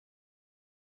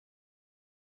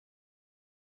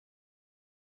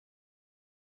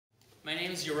My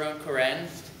name is Yaron Koren.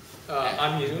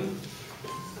 I'm Yun.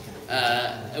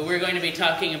 We're going to be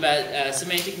talking about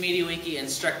Semantic MediaWiki and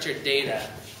structured data.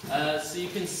 So you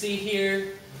can see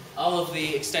here all of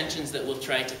the extensions that we'll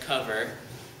try to cover.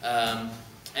 And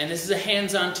this is a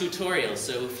hands-on tutorial,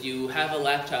 so if you have a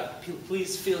laptop,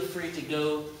 please feel free to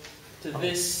go to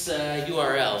this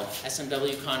URL,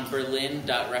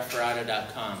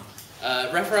 smwconberlin.referata.com.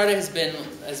 Referata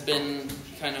has been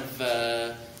kind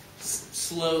of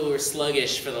slow or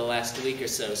sluggish for the last week or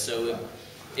so. So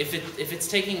if it's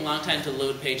taking a long time to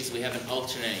load pages, we have an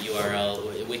alternate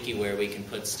URL, a wiki, where we can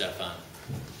put stuff on.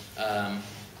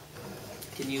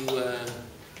 Can you go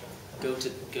to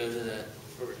the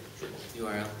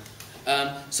URL?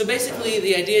 So basically,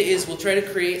 the idea is we'll try to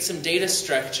create some data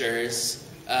structures,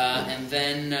 and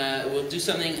then we'll do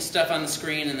stuff on the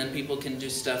screen, and then people can do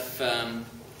stuff.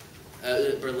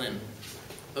 Berlin.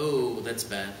 Oh, that's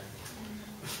bad.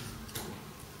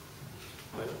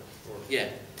 Yeah.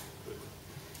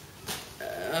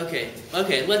 Okay.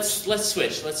 Let's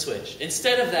switch.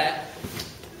 Instead of that,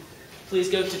 please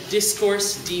go to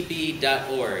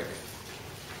discoursedb.org.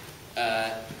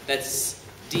 That's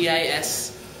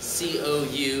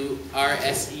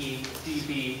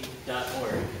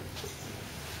discoursedb.org.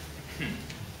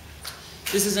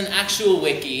 This is an actual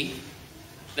wiki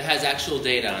that has actual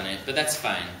data on it, but that's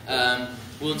fine.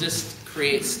 We'll just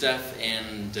create stuff,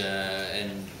 and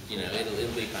you know,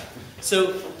 it'll be fine.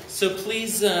 So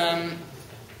please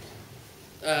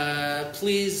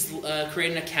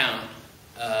create an account,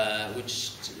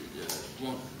 which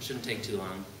shouldn't take too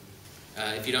long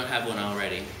if you don't have one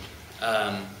already.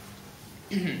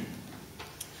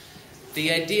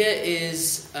 The idea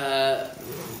is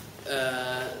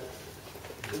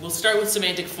we'll start with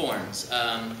semantic forms,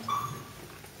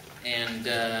 and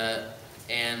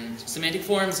semantic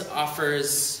forms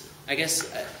offers, I guess,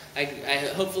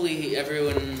 hopefully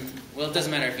everyone. Well, it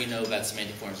doesn't matter if you know about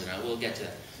semantic forms or not. We'll get to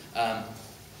that.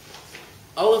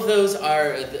 All of those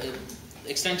are the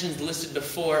extensions listed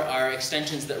before are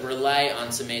extensions that rely on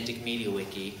Semantic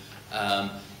MediaWiki.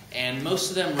 And most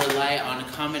of them rely on a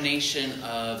combination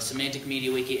of Semantic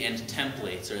MediaWiki and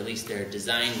templates, or at least they're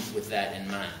designed with that in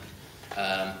mind.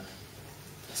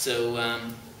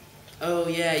 Oh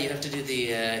yeah, you have to do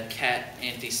the cat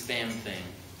anti-spam thing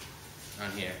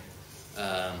on here.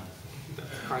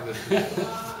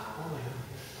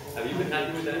 Have you been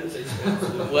happy with that as a spam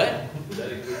solution? What? Is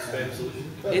that a good spam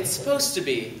solution? It's supposed to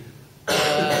be.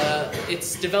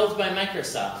 It's developed by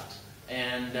Microsoft,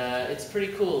 and it's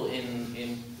pretty cool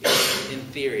in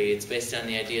theory. It's based on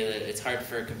the idea that it's hard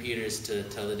for computers to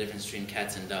tell the difference between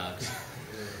cats and dogs.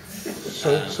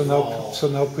 So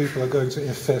now people are going to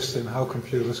invest in how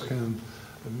computers can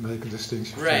make a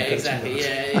distinction. Right, exactly.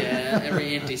 Yeah.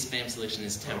 Every anti-spam solution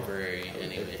is temporary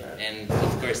anyway, and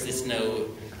of course,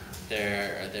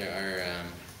 there are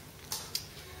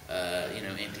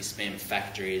anti-spam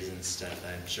factories and stuff.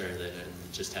 I'm sure that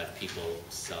just have people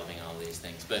solving all these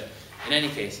things. But in any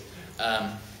case,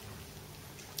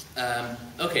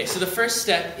 okay. So the first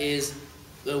step is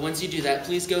once you do that,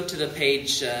 please go to the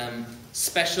page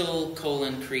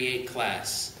special:create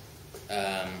class,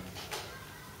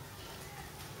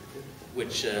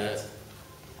 which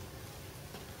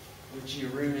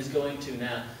Jeroen is going to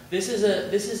now. This is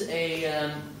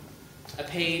a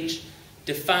page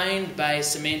defined by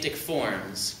semantic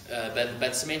forms,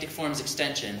 by Semantic Forms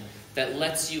extension, that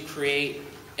lets you create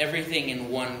everything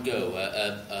in one go: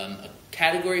 a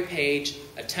category page,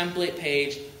 a template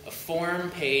page, a form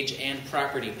page, and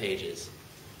property pages.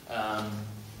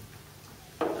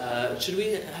 Should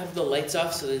we have the lights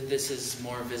off so that this is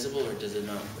more visible, or does it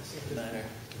not matter?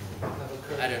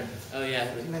 I don't. Oh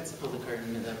yeah, let's pull the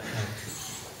curtain.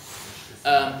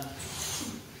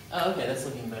 Okay, that's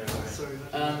looking better.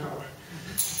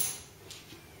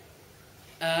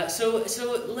 So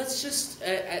let's just.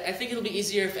 I think it'll be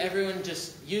easier if everyone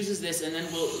just uses this, and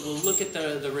then we'll look at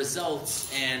the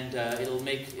results, and it'll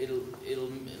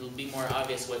be more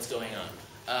obvious what's going on.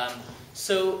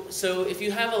 So if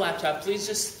you have a laptop, please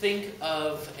just think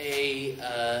of a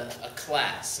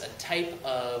class, a type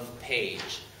of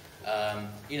page.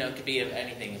 It could be of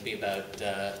anything. It could be about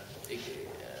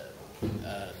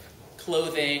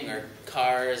clothing, or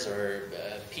cars, or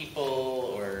people,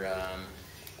 or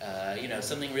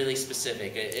something really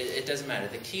specific. It doesn't matter.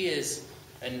 The key is,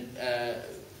 you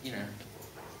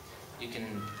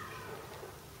can,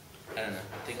 I don't know,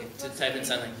 to type in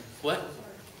something. What?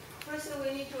 First,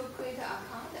 we need to create an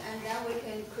account, and then we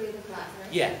can create a class,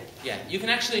 right? Yeah. You can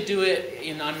actually do it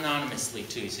anonymously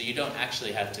too, so you don't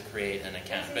actually have to create an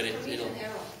account. But it'll.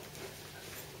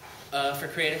 For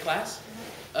create a class?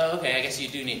 Oh, okay, I guess you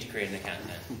do need to create an account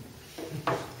then.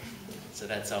 So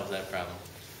that solves that problem.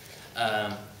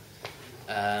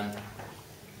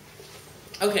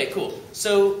 Okay, cool.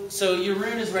 So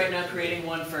Jeroen is right now creating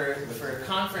one for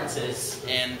conferences,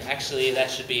 and actually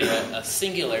that should be a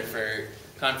singular for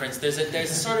conference. There's a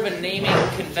sort of a naming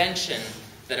convention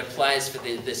that applies for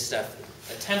this stuff.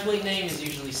 A template name is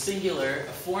usually singular.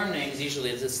 A form name is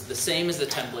usually the same as the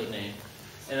template name,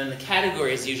 and then the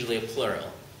category is usually a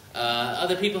plural.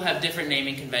 Other people have different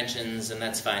naming conventions, and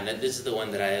that's fine. This is the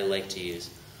one that I like to use.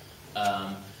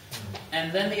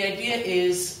 And then the idea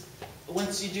is,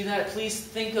 once you do that, please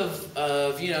think of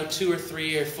 2 or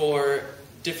 3 or 4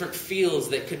 different fields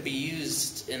that could be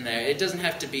used in there. It doesn't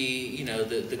have to be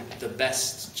the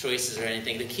best choices or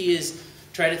anything. The key is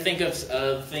try to think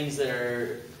of things that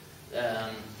are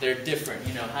they're different.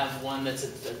 Have one that's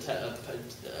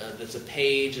a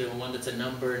page, and one that's a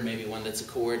number, and maybe one that's a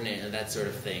coordinate, and that sort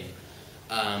of thing.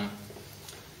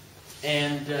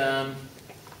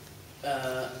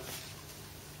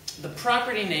 The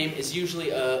property name is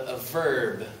usually a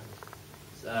verb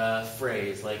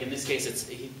phrase. Like in this case,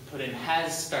 he put in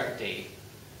has start date.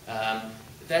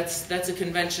 That's a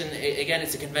convention. Again,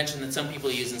 it's a convention that some people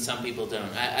use and some people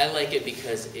don't. I like it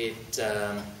because it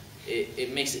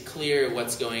makes it clear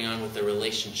what's going on with the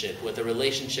relationship, what the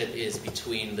relationship is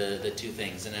between the two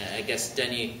things. And I guess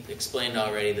Denny explained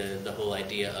already the whole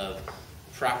idea of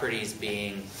properties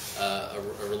being a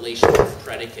relational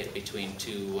predicate between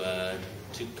two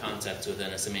concepts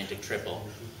within a semantic triple.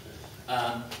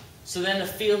 So then a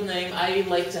field name, I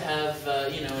like to have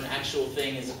an actual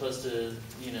thing as opposed to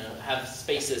have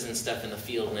spaces and stuff in the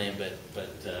field name, but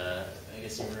I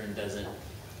guess Jeroen doesn't.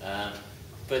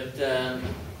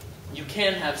 You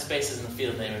can have spaces in the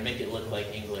field name and make it look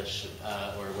like English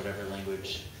or whatever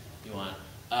language you want.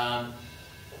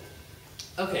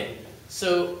 Okay,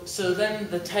 so then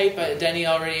the type, Denny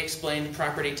already explained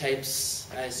property types,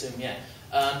 I assume, yeah.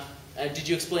 Did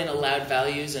you explain allowed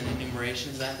values and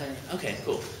enumerations, that thing? Okay,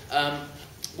 cool.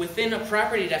 Within a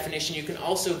property definition, you can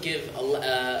also give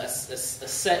a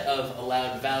set of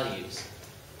allowed values.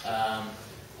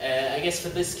 I guess for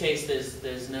this case,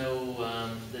 there's no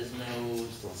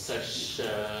such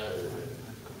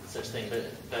thing.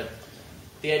 But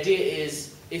the idea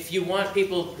is, if you want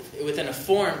people within a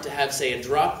form to have, say, a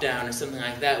drop down or something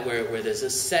like that, where there's a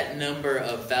set number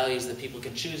of values that people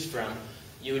can choose from,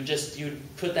 you would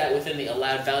put that within the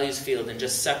allowed values field and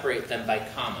just separate them by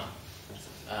comma.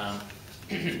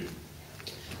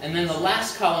 And then the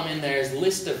last column in there is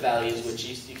list of values, which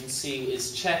you can see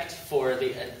is checked for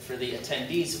the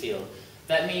attendees field.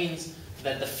 That means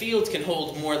that the field can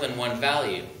hold more than one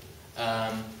value.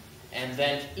 And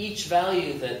then each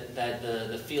value that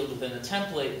the field within the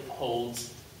template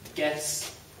holds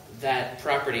gets that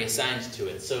property assigned to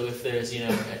it. So if there's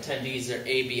attendees are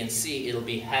A, B, and C, it'll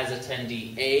be has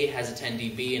attendee A, has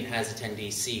attendee B, and has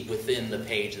attendee C within the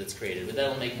page that's created. But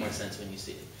that'll make more sense when you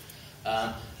see it.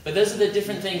 But those are the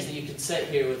different things that you could set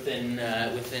here within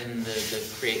the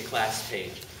create class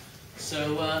page.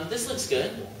 So this looks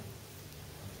good.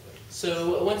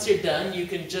 So once you're done, you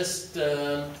can just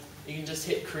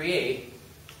hit create,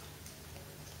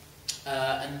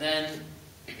 and then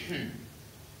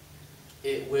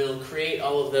it will create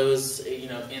all of those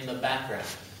in the background.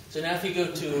 So now if you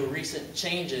go to recent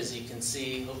changes, you can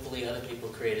see hopefully other people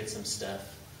created some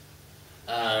stuff.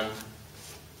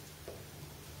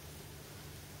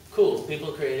 Cool.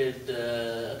 People created.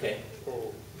 Okay.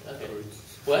 Oh, okay. good.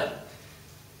 What?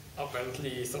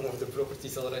 Apparently, some of the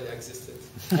properties already existed.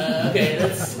 Okay,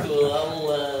 that's cool.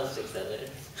 I'll fix that later.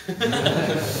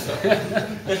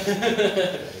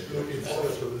 Looking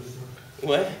forward to this.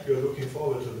 What? You're looking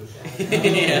forward to this.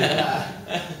 Yeah.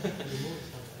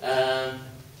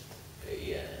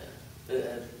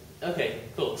 Okay.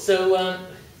 Cool. So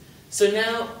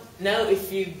now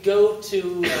if you go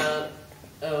to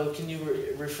can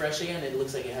you refresh again? It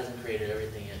looks like it hasn't created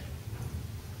everything yet.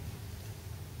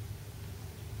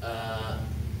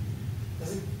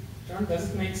 Does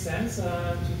it make sense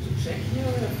to check here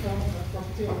if a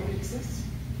property already exists?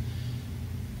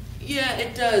 Yeah,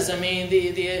 it does. I mean,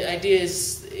 the idea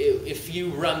is if you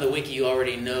run the wiki, you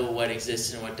already know what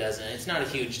exists and what doesn't. It's not a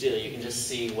huge deal. You can just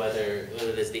see whether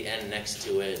there's the n next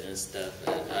to it and stuff.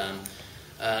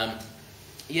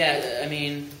 Yeah, I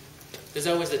mean, there's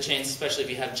always a chance, especially if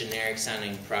you have generic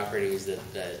sounding properties,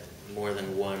 that more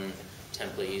than one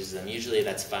template uses them. Usually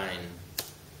that's fine.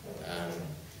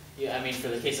 Yeah, I mean, for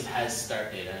the case of has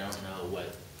start date, I don't know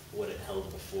what it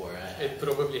held before. It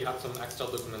probably had some extra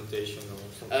documentation or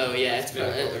something. Oh yeah, it's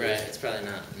probably, right. It's probably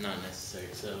not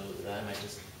necessary. So I might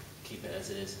just keep it as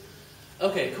it is.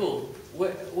 Okay, cool.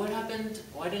 What happened?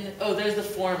 Why didn't it? Oh, there's the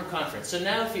forum conference. So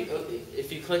now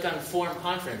if you click on forum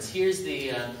conference, here's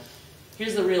the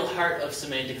real heart of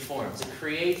semantic forms. It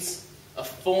creates a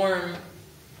form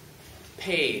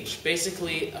page.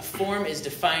 Basically, a form is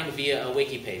defined via a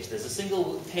wiki page. There's a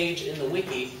single page in the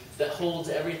wiki that holds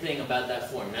everything about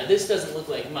that form. Now, this doesn't look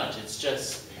like much. It's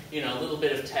just, you know, a little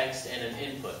bit of text and an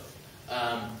input.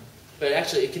 But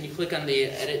actually, can you click on the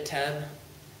edit tab?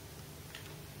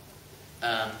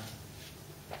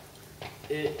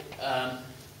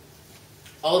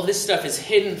 All of this stuff is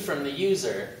hidden from the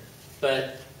user,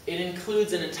 but it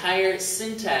includes an entire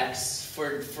syntax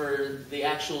for the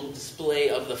actual display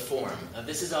of the form.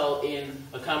 This is all in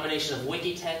a combination of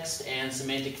wiki text and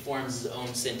semantic forms'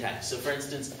 own syntax. So for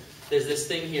instance, there's this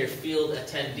thing here, field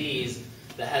attendees,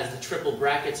 that has the triple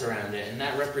brackets around it, and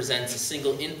that represents a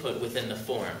single input within the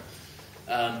form.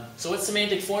 So what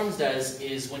semantic forms does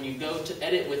is when you go to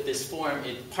edit with this form,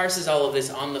 it parses all of this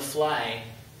on the fly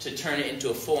to turn it into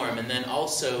a form, and then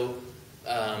also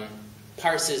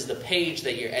parses the page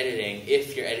that you're editing,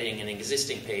 if you're editing an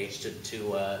existing page,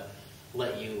 to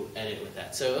let you edit with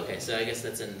that. So okay, so I guess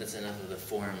that's enough of the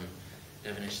form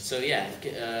definition. So yeah,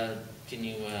 can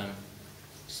you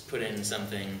just put in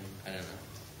something? I don't know.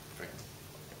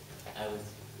 I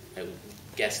would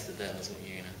guess that was what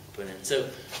you're gonna put in. So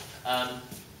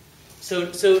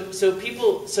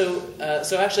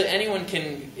actually anyone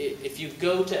can, if you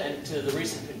go to the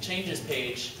recent changes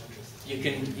page, you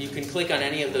can click on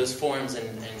any of those forms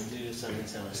and do something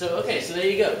similar. So okay, so there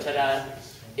you go, ta-da!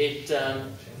 It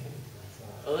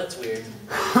oh, that's weird.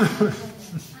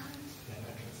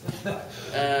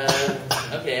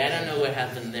 Okay, I don't know what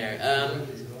happened there.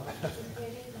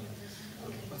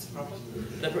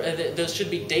 Those should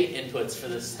be date inputs for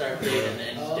the start date and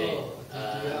end date.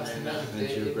 And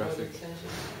geographic.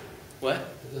 What?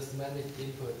 The semantic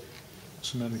input.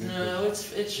 Semantic input. No, it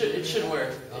should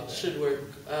work. Okay. It should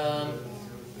work. I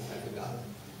forgot.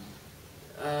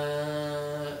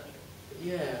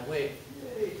 Yeah. Wait.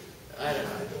 I don't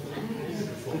know.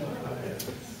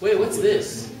 Wait, what's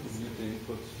this?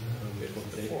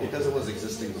 Because it was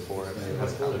existing before, I mean, it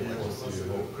was kind of like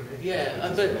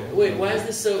yeah, but wait, why is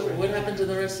this so? What happened to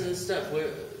the rest of this stuff?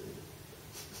 Where?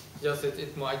 Yes,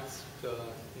 it might not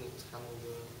handle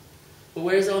the. But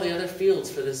where's all the other fields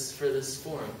for this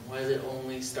form? Why is it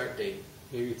only start date?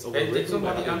 Maybe it's did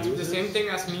somebody do the same thing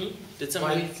as me? Did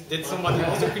somebody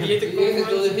also create a You can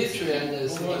go to conference? history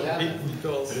and see what happened.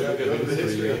 Because go to the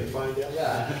history and find out.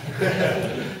 Yeah.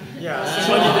 yeah,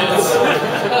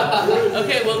 somebody did.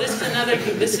 Okay, well, that's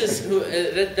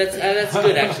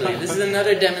good actually. This is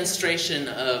another demonstration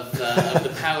of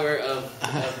the power of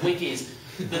wikis.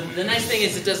 The nice thing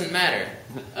is it doesn't matter.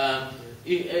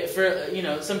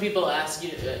 Some people ask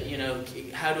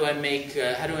how do I make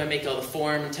all the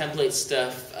form template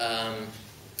stuff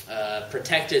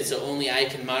protected so only I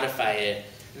can modify it.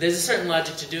 There's a certain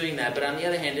logic to doing that, but on the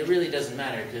other hand, it really doesn't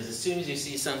matter because as soon as you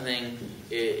see something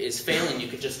is failing, you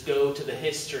could just go to the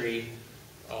history.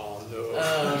 Oh no!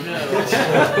 Oh no!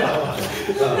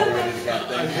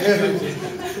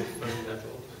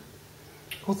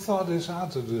 Who thought this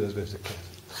out to do this with the cat?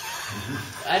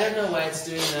 I don't know why it's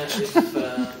doing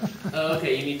that. Oh,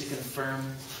 okay. You need to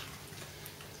confirm.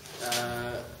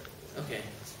 Okay,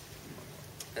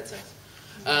 that sucks.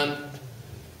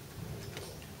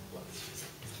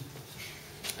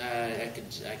 I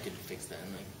could fix that.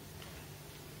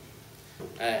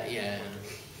 Yeah.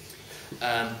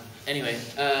 Anyway,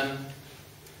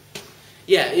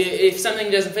 yeah. If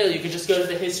something doesn't fail, you can just go to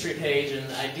the history page,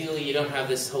 and ideally, you don't have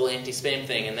this whole anti-spam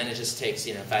thing, and then it just takes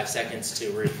 5 seconds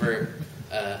to revert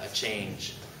a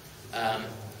change.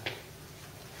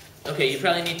 Okay, you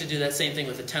probably need to do that same thing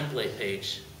with a template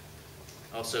page.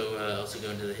 Also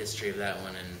go into the history of that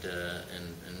one and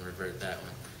revert that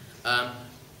one.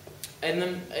 In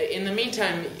the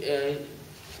meantime,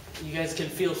 you guys can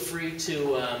feel free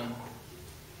to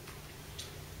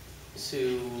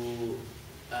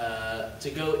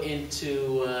go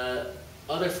into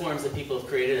other forms that people have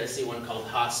created. I see one called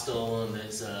Hostel, and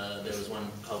there was one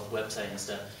called Website and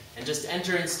stuff. And just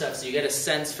enter in stuff so you get a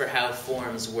sense for how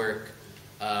forms work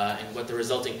and what the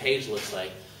resulting page looks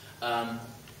like. And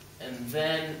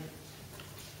then,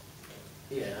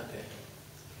 yeah, okay.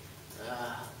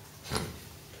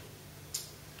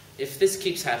 If this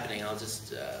keeps happening, I'll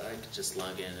just I could just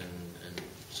log in and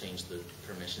change the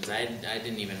permissions. I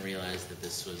didn't even realize that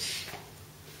this was.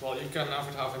 Well, you can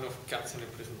never have enough cats in a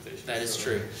presentation. That is so.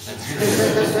 true. That's true.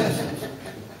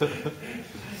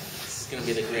 This is going to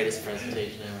be the greatest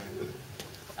presentation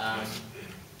ever.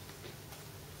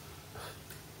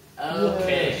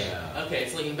 Okay, okay,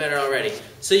 it's looking better already.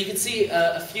 So you can see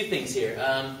a few things here.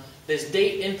 There's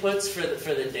date inputs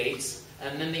for the dates,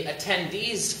 and then the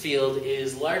attendees field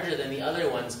is larger than the other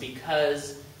ones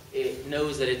because it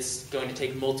knows that it's going to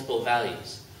take multiple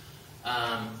values.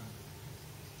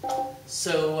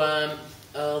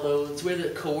 Although it's where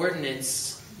the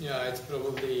coordinates. Yeah, it's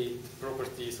probably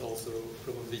properties also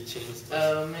probably changed.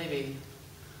 Maybe.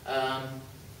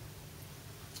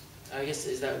 I guess,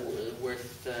 is that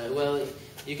worth, well,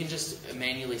 you can just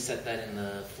manually set that in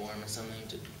the form or something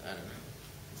to, I don't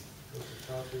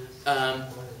know.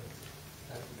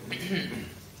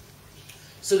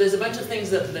 So there's a bunch of things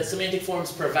that the Semantic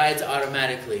Forms provides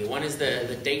automatically. One is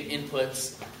the date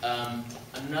inputs.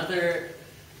 Another,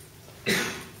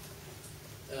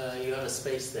 you have a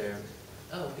space there.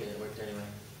 Oh, okay, it worked anyway.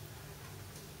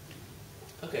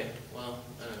 Okay, well,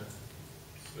 I don't know.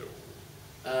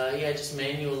 Yeah, just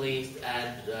manually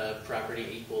add property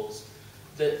equals.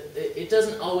 It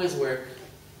doesn't always work.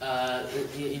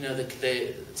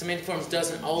 The Semantic Forms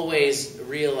doesn't always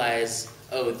realize,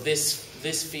 oh,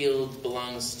 this field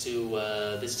belongs to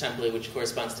this template, which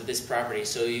corresponds to this property.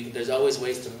 So there's always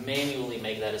ways to manually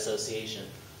make that association.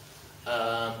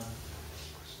 God,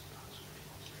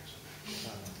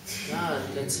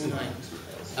 that's annoying.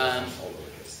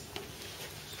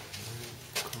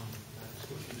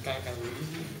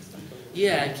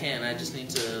 Yeah, I can. I just need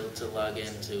to log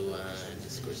into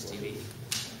Discourse TV.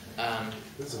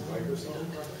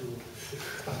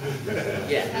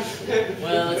 Yeah.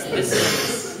 Well,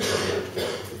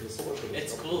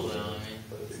 it's cool though. I mean.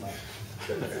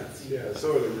 Yeah,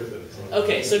 so are the ribbons.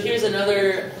 Okay, so here's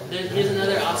another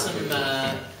awesome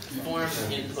form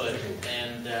input,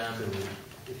 and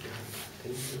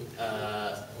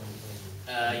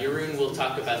Jeroen will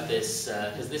talk about this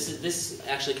because this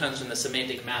actually comes from the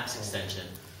Semantic Maps extension.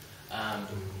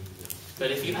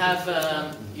 But if you have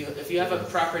a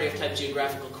property of type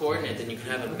geographical coordinate, then you can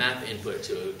have a map input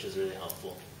to it, which is really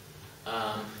helpful.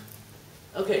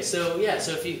 Okay, so yeah,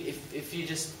 so if you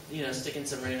just stick in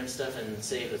some random stuff and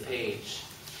save the page,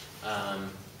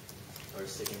 or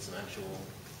stick in some actual,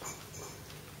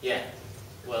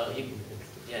 well you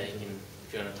can,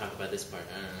 if you want to talk about this part,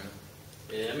 I don't know.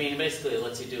 I mean, basically, it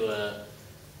lets you do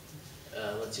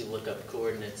lets you look up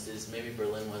coordinates. Maybe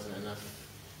Berlin wasn't enough.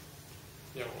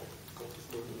 Yeah.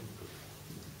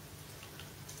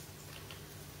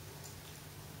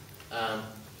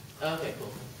 Okay,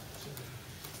 cool.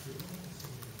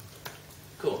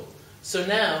 Cool. So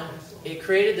now it's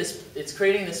creating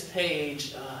this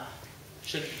page.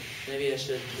 Maybe I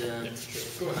should.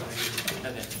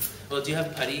 Okay. Well, do you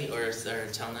have PuTTY or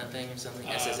Telnet thing or something?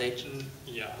 SSH?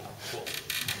 Yeah. Well,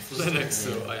 Linux,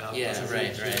 so I have. Yeah, SSH.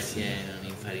 right. Yeah, I don't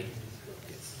need PuTTY.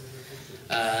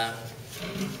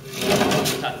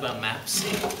 Talk about maps.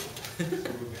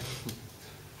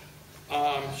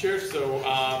 Sure. So,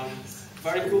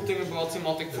 very cool thing about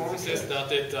Semantic Forms is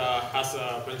that it has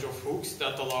a bunch of hooks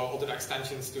that allow other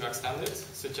extensions to extend it,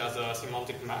 such as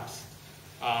Semantic Maps,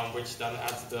 which then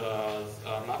adds the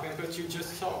map input you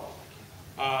just saw.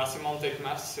 Semantic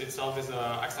Maps itself is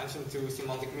an extension to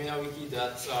Semantic MetaWiki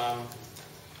that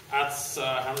adds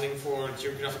handling for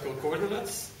geographical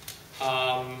coordinates.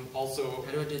 Also,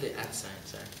 How do I do the @ sign?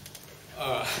 Sorry.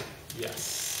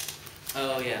 Yes.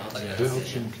 Oh yeah. I'll do that.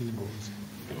 Belgian keyboard.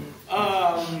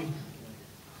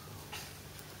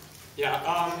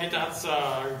 It adds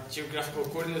geographical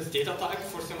coordinates data type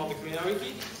for Semantic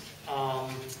MetaWiki,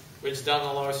 which then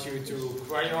allows you to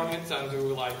query on it and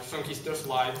do like funky stuff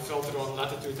like filter on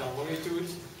latitude and longitude,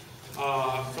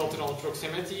 filter on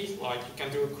proximity, like you can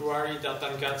do a query that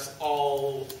then gets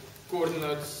all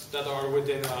coordinates that are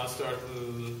within a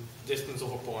certain distance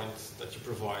of a point that you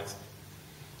provide.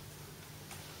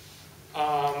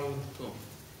 Cool.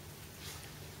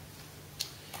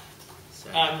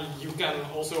 And you can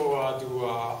also do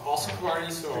ask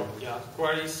queries, or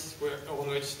queries on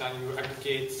which then you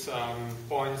aggregate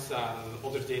points and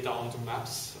other data onto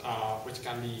maps, which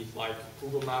can be like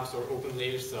Google Maps or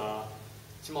OpenLayers.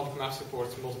 Semantic Maps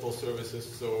supports multiple services,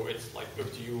 so it's like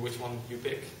up to you which one you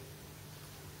pick.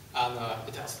 And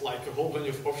it has like a whole bunch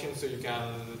of options, so you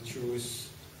can choose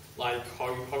like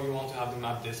how you want to have the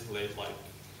map displayed, like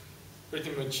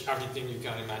pretty much everything you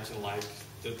can imagine, like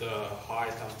the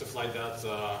height and stuff like that,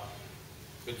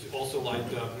 but also like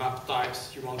the map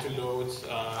types you want to load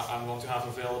and want to have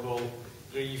available.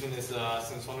 There even is,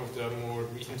 since one of the more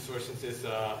recent versions is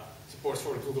support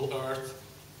for Google Earth,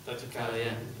 that you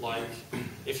can like,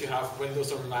 if you have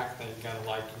Windows or Mac, then you can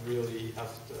like really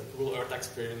have the Google Earth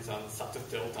experience and set the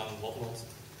tilt and whatnot.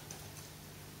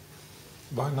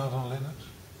 Why not on Linux?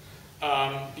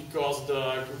 Because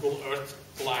the Google Earth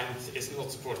client is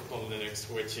not supported on Linux,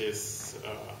 which is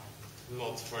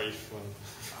not very fun.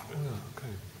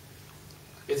 Okay.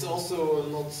 It's also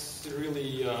not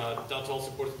really that well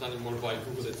supported anymore by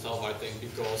Google itself, I think,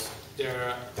 because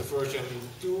the version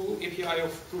 2 API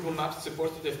of Google Maps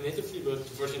supported it natively, but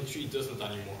version 3 doesn't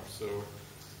anymore. So,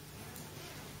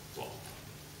 well.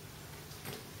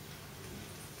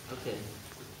 Okay.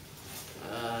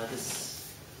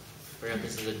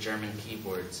 This is a German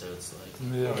keyboard, so it's like.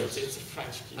 Yeah. It's a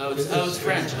French keyboard. It's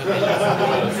French. Okay.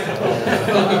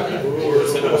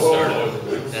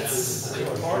 That's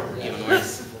even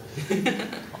worse.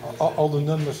 All the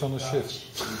numbers on the shift.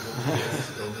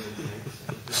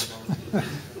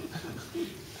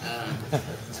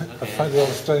 I find it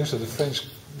rather strange that the French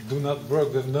do not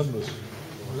work with numbers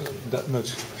that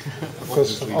much,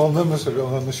 because all numbers are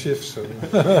on the shift. So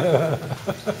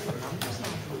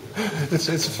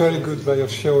it's a very good way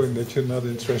of showing that you're not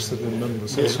interested in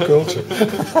numbers. It's culture. Okay.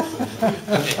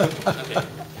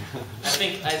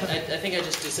 I think I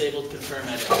just disabled confirm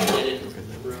edit. I didn't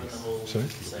ruin the whole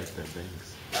site.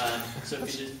 So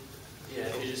if you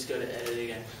just go to edit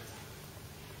again.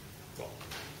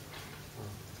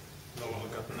 No one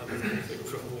got another thing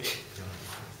probably.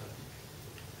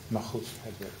 Maar goed,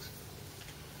 het werkt.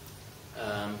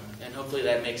 And hopefully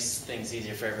that makes things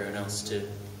easier for everyone else too.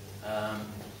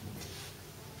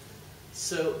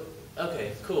 So,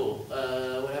 okay, cool.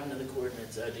 What happened to the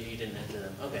coordinates? You didn't enter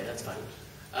them. Okay, that's fine.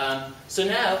 So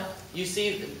now, you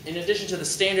see, in addition to the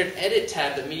standard edit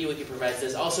tab that MediaWiki provides,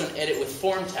 there's also an edit with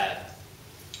form tab,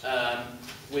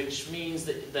 which means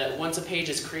that once a page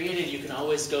is created, you can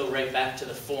always go right back to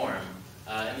the form.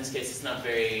 In this case, it's not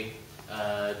very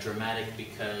dramatic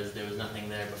because there was nothing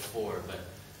there before, but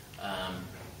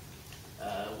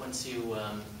once you...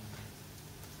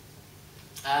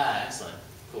 excellent.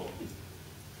 Cool.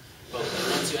 But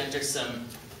once you enter some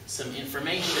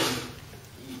information...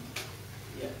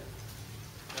 Yeah.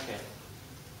 Okay.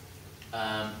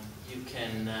 You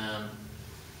can...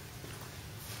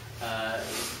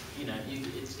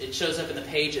 it shows up in the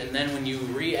page, and then when you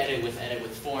re-edit with edit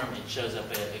with form, it shows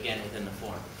up again within the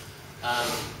form.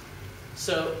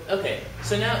 So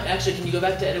now, actually, can you go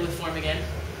back to edit with form again?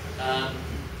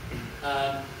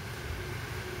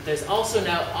 There's also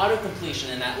now auto-completion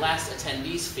in that last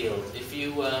attendees field. If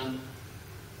you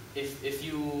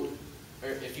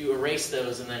erase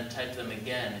those and then type them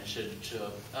again, it should show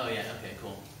up. Oh yeah, okay,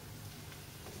 cool.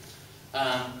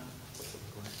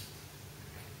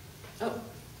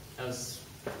 That was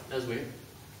weird.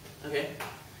 Okay.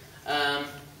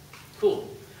 Cool.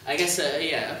 I guess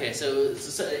yeah. Okay. So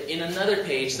in another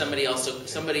page, somebody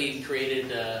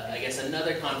created I guess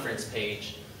another conference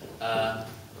page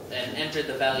and entered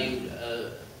the value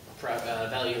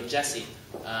of Jesse.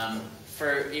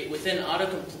 For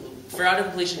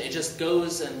auto-completion, it just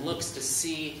goes and looks to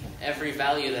see every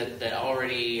value that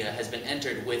already has been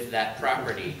entered with that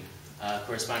property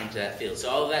corresponding to that field. So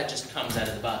all of that just comes out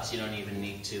of the box. You don't even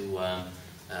need to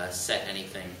set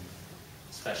anything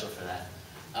special for that.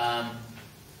 I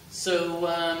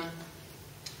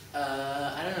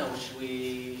don't know. What should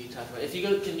we talk about? If you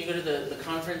go, can you go to the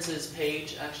conferences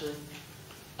page actually?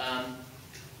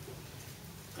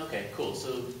 Okay, cool.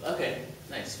 So okay,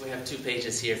 nice. We have 2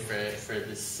 pages here for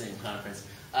this same conference.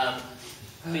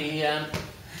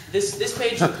 This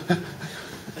page.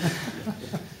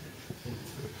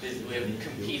 We have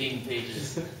competing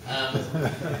pages.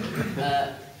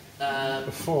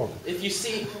 If you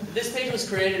see, this page was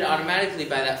created automatically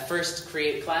by that first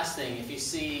create class thing. If you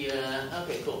see,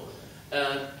 okay, cool.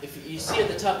 If you see at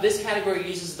the top, this category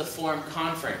uses the form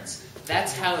conference.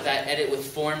 That's how that edit with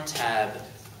form tab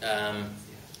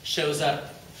shows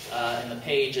up in the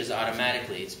pages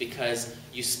automatically. It's because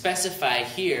you specify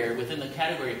here within the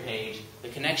category page the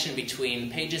connection between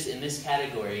pages in this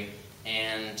category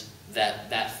and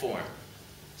that form.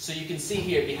 So you can see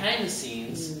here behind the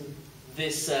scenes,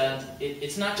 this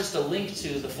it's not just a link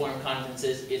to the form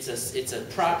conferences. It's a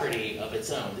property of its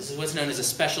own. This is what's known as a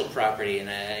special property, and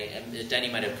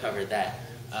Denny might have covered that.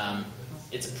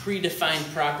 It's a predefined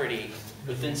property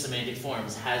within Semantic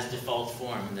Forms, has default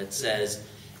form that says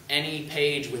any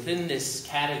page within this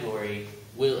category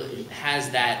has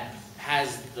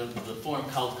the form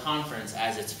called conference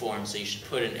as its form. So you should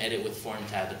put an edit with form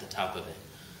tab at the top of it.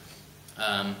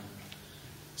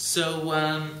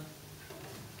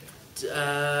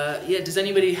 Yeah, does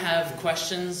anybody have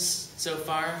questions so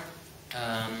far?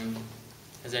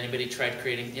 Has anybody tried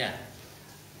creating? Yeah. I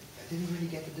didn't really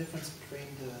get the difference between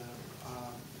the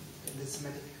in the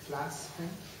semantic class thing,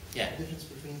 Yeah. the difference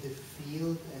between the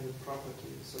field and the property.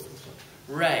 So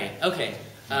Right, okay.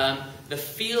 The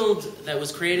field that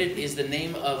was created is the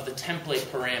name of the template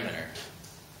parameter,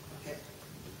 okay.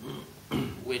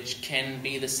 which can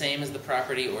be the same as the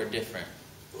property or different.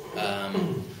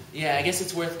 Yeah, I guess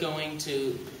it's worth going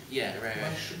to, yeah, right.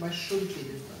 Why should it be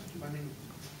different? I mean,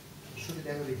 should it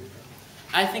ever be different?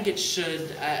 I think it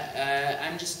should.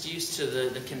 I'm just used to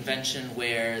the convention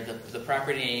where the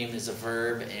property name is a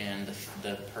verb and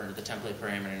the template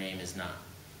parameter name is not.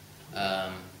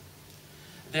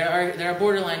 There are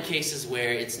borderline cases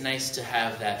where it's nice to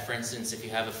have that. For instance, if you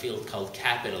have a field called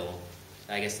capital,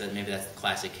 I guess that maybe that's the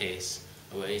classic case.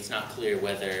 It's not clear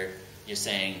whether you're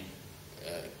saying,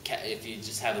 if you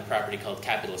just have the property called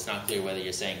capital, it's not clear whether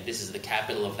you're saying this is the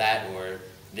capital of that or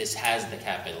this has the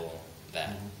capital of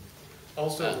that.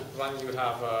 Also, when you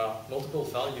have multiple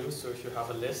values, so if you have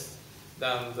a list,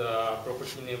 then the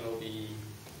property name will be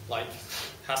like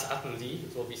has @d,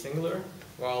 it will be singular,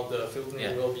 while the field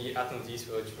name will be @d,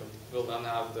 which will then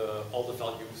have all the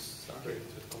values separated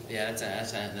with commas. Yeah,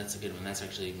 that's a good one. That's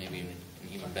actually maybe an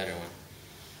even better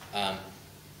one.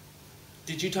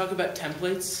 Did you talk about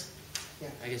templates? Yeah.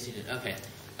 I guess you did. Okay.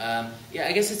 Yeah,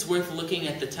 I guess it's worth looking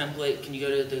at the template. Can you go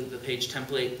to the page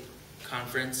template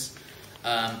conference?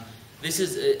 This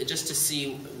is just to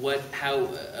see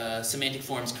how Semantic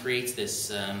Forms creates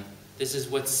this. This is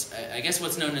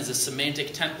what's known as a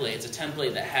semantic template. It's a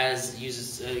template that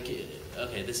uses.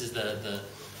 Okay, this is the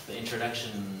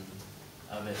introduction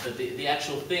of it. But the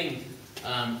actual thing,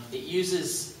 it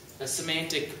uses a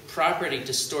semantic property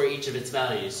to store each of its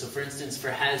values. So, for instance,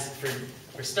 for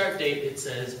start date, it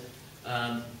says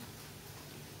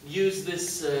use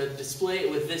this display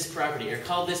it with this property, or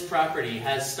call this property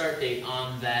has start date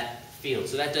on that field.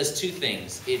 So that does two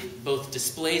things. It both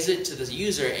displays it to the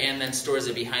user and then stores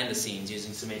it behind the scenes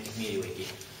using Semantic MediaWiki.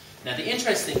 Now the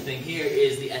interesting thing here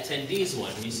is the attendees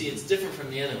one. You see it's different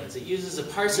from the other ones. It uses a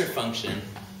parser function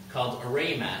called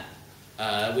ArrayMap,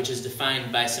 which is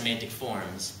defined by Semantic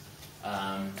Forms.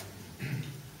 And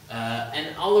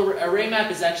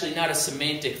ArrayMap is actually not a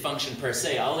semantic function per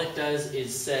se. All it does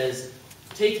is says,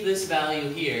 take this value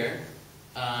here,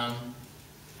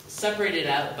 separate it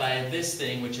out by this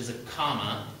thing, which is a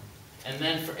comma, and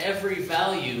then for every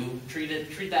value,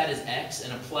 treat that as x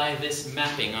and apply this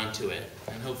mapping onto it.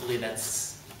 And hopefully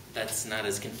that's not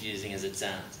as confusing as it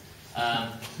sounds.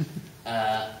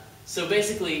 So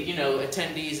basically,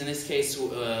 attendees in this case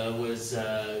was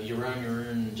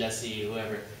Jeroen, Jesse,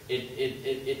 whoever.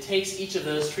 It takes each of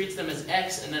those, treats them as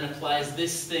x, and then applies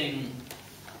this thing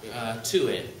to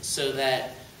it, so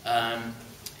that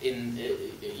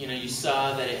you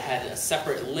saw that it had a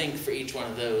separate link for each one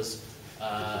of those,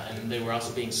 and they were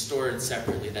also being stored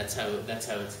separately. That's how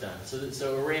it's done.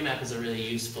 So ArrayMap is a really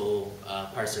useful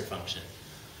parser function.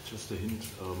 Just a hint.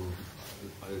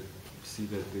 I see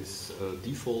that this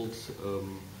default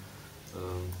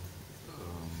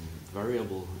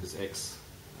variable is x,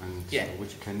 and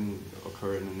which can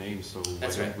occur in a name. So why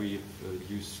don't we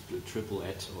use the triple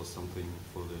at or something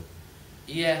for the?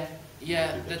 Yeah,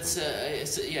 that's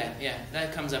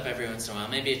that comes up every once in a while.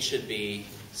 Maybe it should be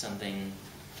something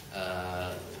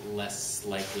less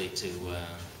likely to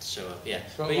show up. Yeah,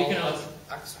 but you can also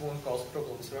x won't cause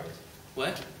problems, right?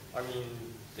 What? I mean,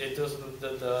 it doesn't.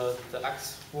 The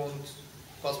x won't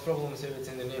cause problems if it's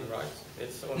in the name, right?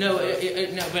 It's only no,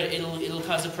 but it'll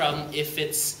cause a problem if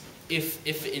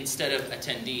instead of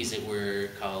attendees it were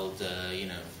called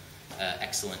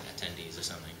excellent attendees or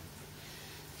something.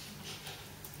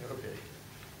 Okay.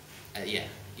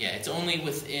 Yeah, it's only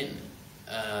within.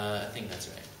 I think that's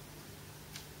right.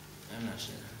 I'm not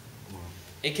sure.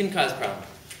 It can cause problems.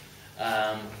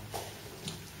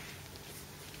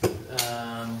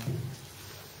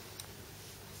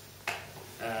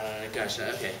 Gosh.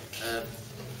 Okay.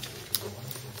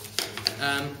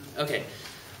 Okay.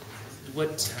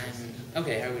 What time?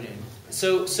 Okay. How are we doing?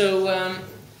 So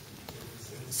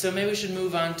maybe we should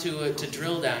move on to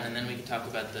drill down, and then we can talk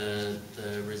about the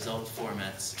result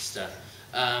formats stuff.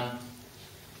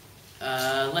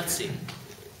 Let's see.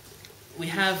 We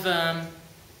have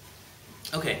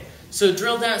okay. So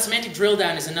drill down, semantic drill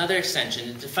down is another extension.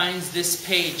 It defines this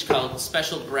page called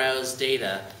special browse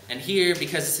data, and here,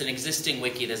 because it's an existing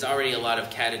wiki, there's already a lot of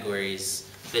categories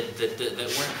that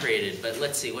weren't created. But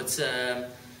let's see, what's a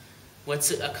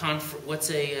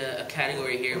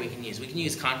category here we can use? We can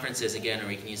use conferences again, or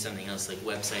we can use something else like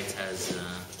websites has.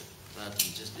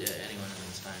 Just anyone of them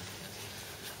is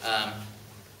fine.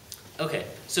 Okay,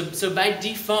 so by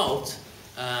default,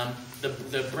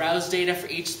 the browse data for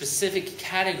each specific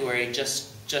category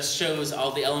just shows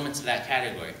all the elements of that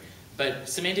category. But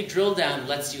semantic drill down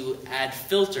lets you add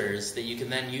filters that you can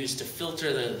then use to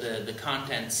filter the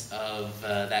contents of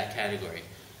that category.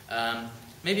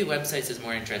 Maybe websites is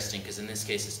more interesting because in this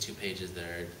case it's 2 pages that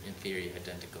are in theory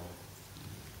identical.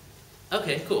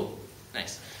 Okay, cool,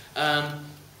 nice.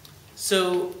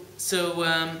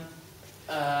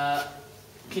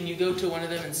 Can you go to one of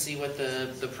them and see what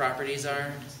the properties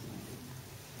are?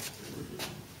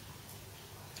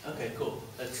 Okay, cool.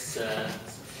 That's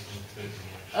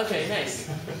okay, nice.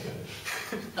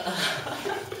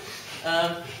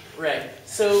 Right.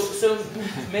 So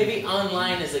maybe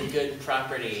online is a good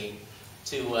property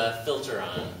to filter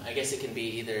on. I guess it can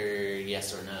be either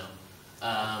yes or no.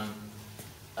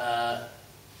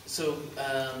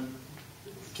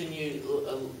 Can you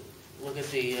look at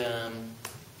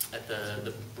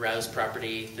the browse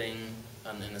property thing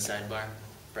in the sidebar?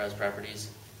 Browse properties.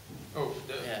 Oh,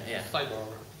 yeah. Sidebar.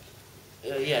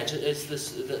 Yeah, it's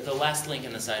the last link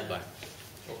in the sidebar.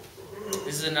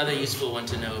 This is another useful one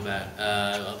to know about,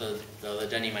 although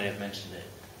Denny might have mentioned it.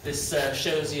 This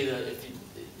shows you that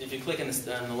if you click on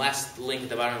the last link at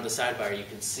the bottom of the sidebar, you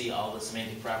can see all the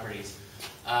semantic properties.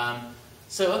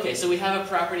 So we have a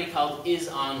property called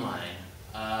isOnline,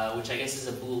 which I guess is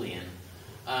a Boolean.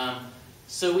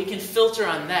 So we can filter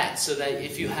on that so that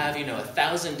if you have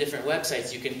 1,000 different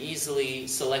websites, you can easily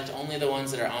select only the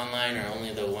ones that are online or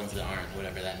only the ones that aren't,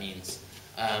 whatever that means.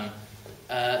 Can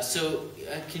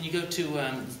you go to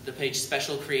the page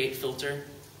Special Create Filter?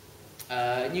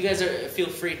 And you guys feel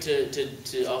free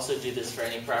to also do this for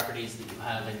any properties that you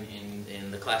have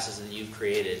in the classes that you've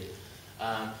created.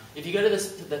 If you go to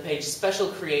the page Special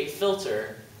Create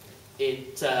Filter,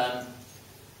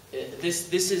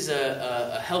 this is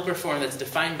a helper form that's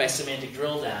defined by semantic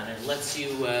drill down, and it lets you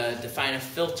define a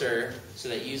filter so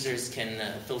that users can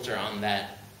filter on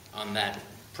that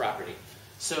property.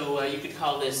 So you could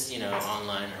call this,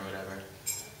 online or whatever,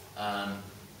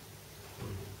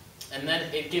 and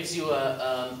then it gives you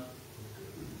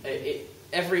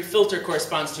every filter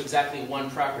corresponds to exactly one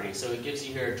property. So it gives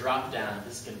you here a drop down.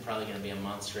 This is probably going to be a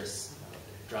monstrous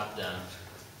drop down.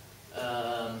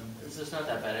 So it's not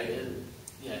that bad.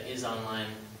 Yeah, isOnline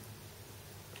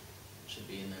should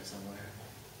be in there somewhere.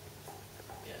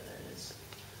 Yeah, there it is.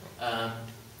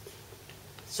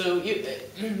 So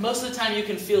most of the time you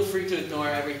can feel free to ignore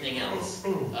everything else.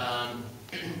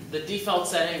 The default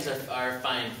settings are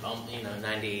fine,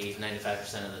 90,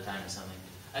 95% of the time or something.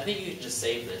 I think you can just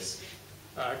save this.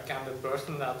 Can the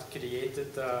person that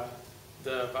created the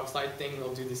website thing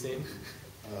will do the same?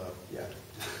 Yeah.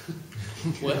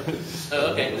 What?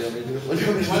 Oh, okay.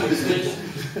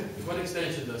 What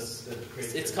extension does that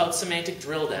create? It's called semantic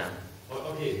drill down.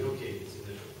 Oh, okay.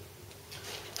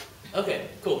 Okay,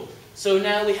 cool. So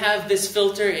now we have this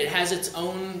filter. It has its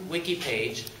own wiki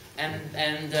page, and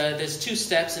there's 2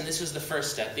 steps, and this was the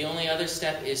first step. The only other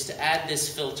step is to add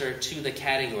this filter to the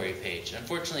category page.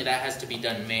 Unfortunately, that has to be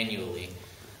done manually,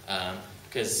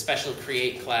 because Special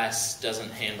Create class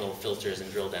doesn't handle filters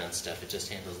and drill down stuff. It just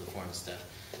handles the form stuff.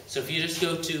 So if you just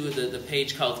go to the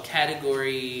page called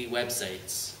Category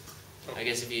Websites, I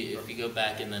guess if you go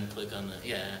back and then click on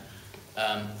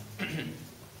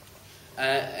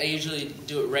I usually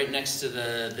do it right next to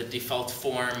the default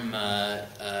form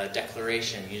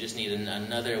declaration. You just need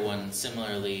another one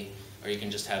similarly, or you can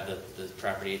just have the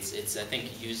property. It's I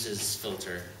think uses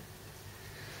filter.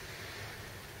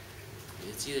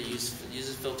 It's either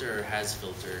uses filter or has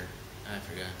filter. I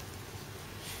forgot.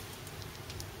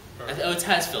 It's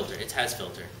has filter. It's has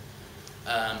filter.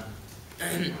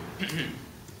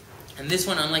 And this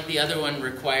one, unlike the other one,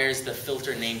 requires the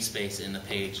filter namespace in the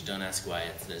page. Don't ask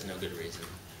why. There's no good reason.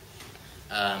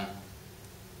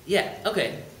 Yeah.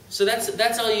 Okay. So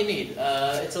that's all you need.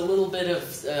 It's a little bit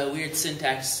of weird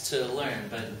syntax to learn,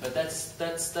 but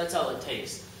that's all it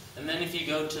takes. And then if you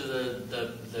go to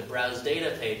the browse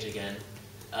data page again,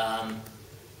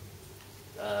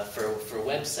 for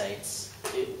websites,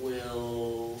 it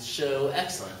will show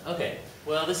excellent. Okay.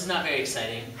 Well, this is not very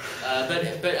exciting,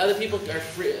 but other people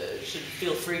should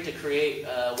feel free to create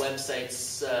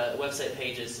website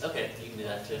pages. Okay, you can do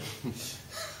that too.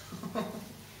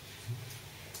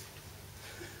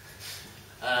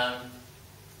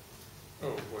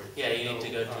 Yeah, you need to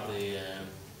go to the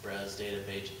browse data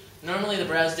page. Normally, the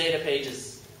browse data page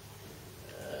is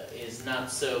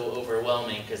not so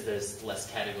overwhelming because there's less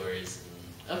categories.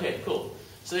 Okay, cool.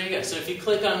 So there you go. So if you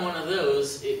click on one of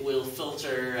those, it will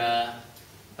filter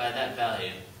by that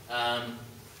value.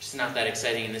 Which is not that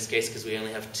exciting in this case because we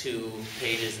only have 2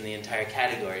 pages in the entire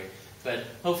category. But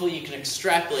hopefully you can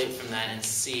extrapolate from that and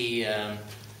see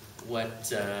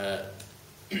what,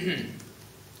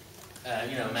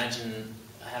 imagine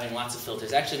having lots of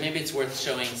filters. Actually, maybe it's worth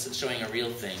showing a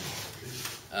real thing,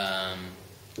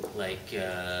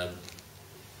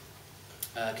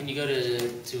 can you go to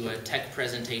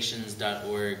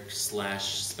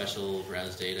techpresentations.org/special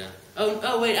browse data?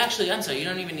 Oh wait, actually, I'm sorry. You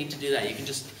don't even need to do that. You can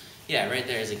just, yeah, right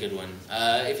there is a good one.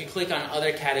 If you click on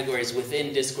other categories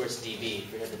within Discourse DB,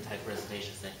 forget the tech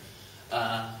presentations thing.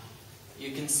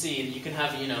 You can see you can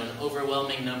have an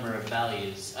overwhelming number of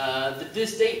values.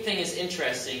 This date thing is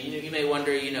interesting. You may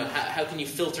wonder how can you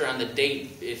filter on the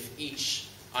date if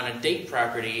on a date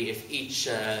property if each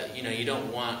you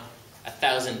don't want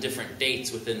 1,000 different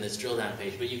dates within this drill down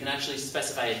page, but you can actually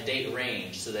specify a date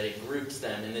range so that it groups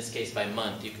them, in this case by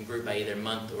month. You can group by either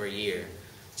month or year.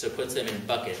 So it puts them in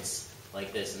buckets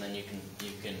like this, and then you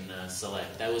can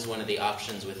select. That was one of the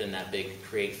options within that big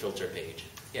create filter page.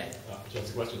 Yeah.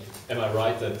 Just a question. Am I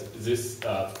right that this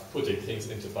putting things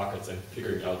into buckets and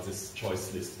figuring out this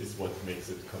choice list is what makes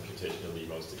it computationally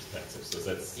most expensive? So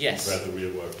that's where the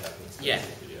real work happens. Yeah.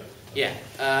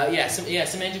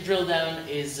 Semantic drill down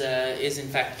is in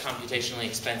fact computationally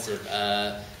expensive.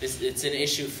 It's an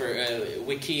issue for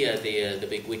Wikia, the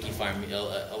big wiki farm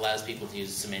allows people to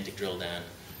use semantic drill down,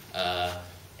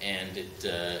 and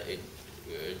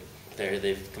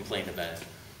they've complained about it.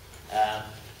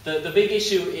 The big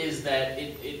issue is that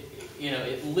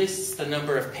it lists the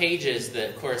number of pages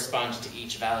that correspond to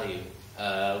each value,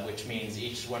 which means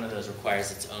each one of those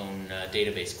requires its own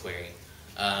database query.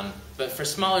 But for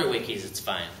smaller wikis, it's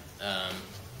fine. At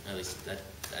least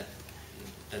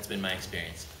that's been my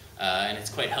experience, and it's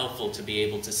quite helpful to be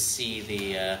able to see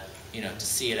to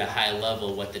see at a high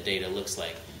level what the data looks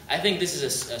like. I think this is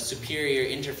a superior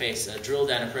interface. A drill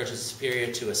down approach is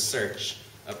superior to a search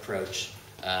approach.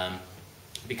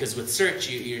 Because with search,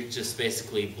 you're just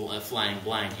basically flying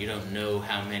blind. You don't know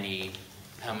how many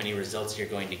results you're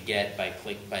going to get by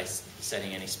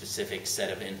setting any specific set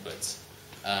of inputs.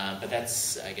 But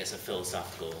that's, I guess, a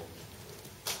philosophical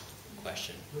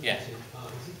question. Yeah. Is it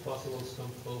possible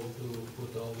somehow to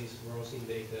put all these browsing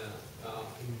data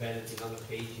embedded in other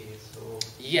pages? Or?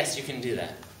 Yes, you can do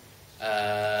that.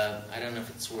 I don't know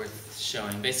if it's worth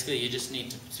showing. Basically, you just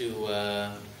need to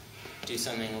do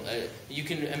something. You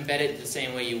can embed it the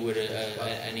same way you would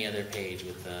any other page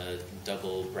with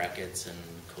double brackets and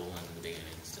colon in the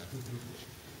beginning and stuff.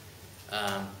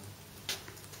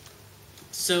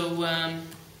 So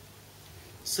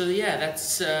yeah,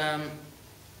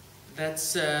 that's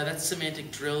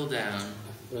semantic drill down.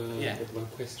 Yeah. But one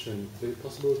question: is it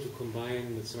possible to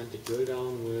combine the semantic drill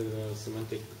down with a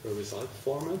semantic result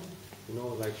format?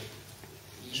 Like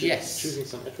choosing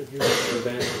some attributes and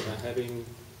then having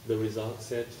the result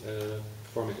set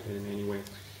formatted in any way.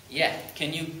 Yeah.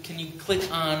 Can you click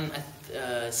on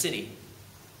city?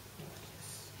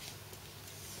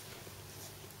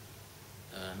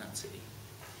 Not city.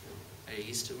 Are you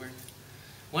used to work?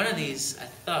 One of these, I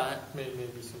thought. Maybe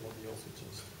somebody else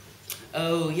changed.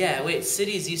 Oh yeah. Wait.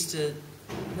 Cities used to.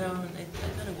 No, I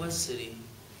thought it was city.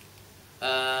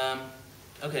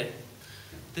 Okay.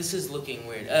 This is looking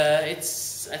weird. I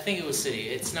think it was city.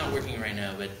 It's not working right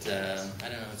now, but I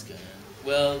don't know what's going on.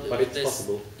 Well, but it's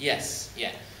possible. Yes,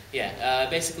 yeah.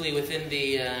 Basically, within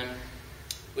the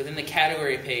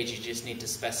category page, you just need to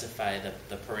specify the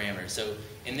parameter. So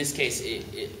in this case,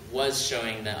 it was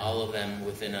showing that all of them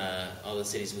within all the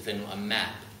cities within a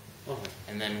map,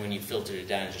 and then when you filtered it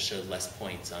down, it just showed less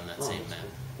points on that same map.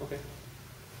 Okay.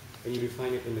 And you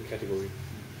define it in the category.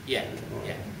 Yeah.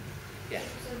 So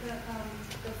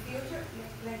the filter,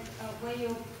 when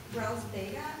you browse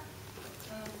data,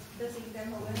 this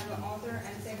example we have an author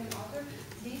and second author.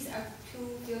 These are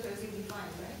two filters you define,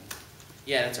 right?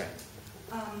 Yeah, that's right.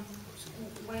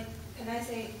 When can I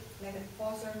say like an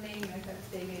author name like a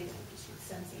David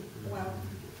something? Well,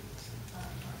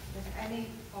 like any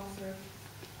author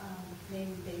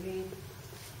name David,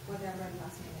 whatever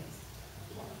last name is.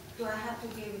 Do I have to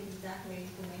give exactly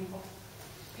the name of?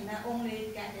 Can I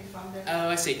only get it from the? Oh,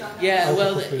 I see. Yeah,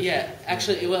 well, yeah.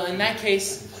 Actually, well, in that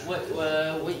case, what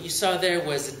you saw there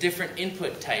was a different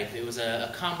input type. It was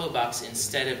a combo box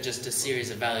instead of just a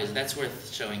series of values. That's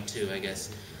worth showing too, I guess.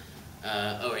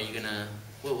 Are you gonna?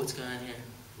 What's going on here?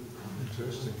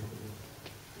 Interesting.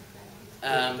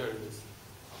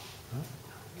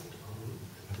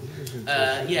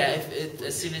 Yeah.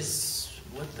 As soon as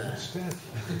what the?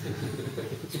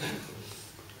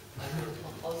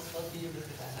 I'll be able to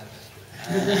have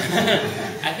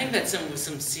I think that's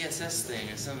some CSS thing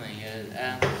or something.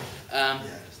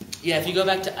 Yeah, if you go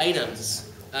back to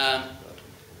items,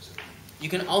 you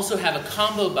can also have a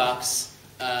combo box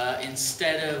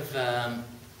instead of,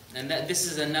 this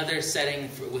is another setting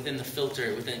within the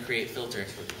filter, within create filter.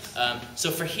 So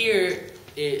for here,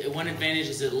 one advantage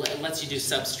is it lets you do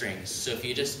substrings. So if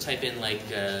you just type in like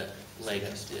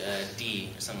D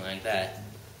or something like that,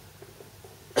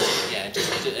 yeah,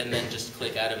 and then just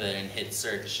click out of it and hit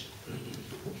search.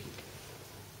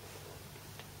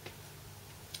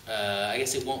 I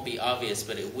guess it won't be obvious,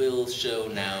 but it will show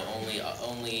now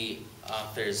only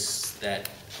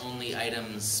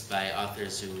items by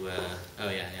authors who. Oh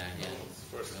yeah.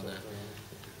 Well,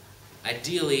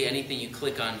 ideally, anything you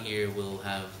click on here will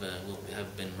have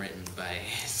been written by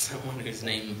someone whose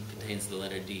name contains the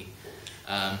letter D.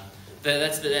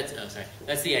 That's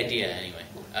the idea anyway.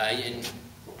 In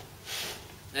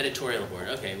editorial board,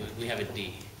 okay, we have a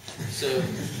D. So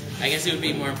I guess it would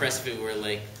be more impressive if it were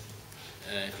like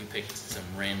if you picked some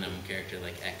random character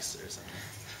like X or something.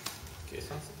 Case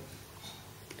sensitive.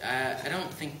 I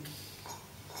don't think.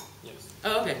 Yes.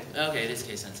 Oh, okay. Okay, it is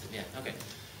case sensitive. Yeah. Okay.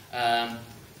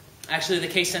 Actually, the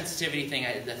case sensitivity thing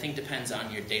I think depends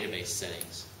on your database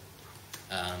settings.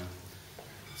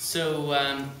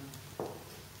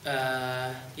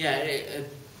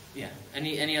 Yeah.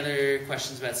 Any other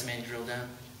questions about semantic drill down?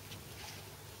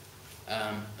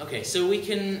 Okay, so we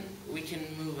can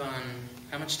move on.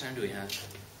 How much time do we have?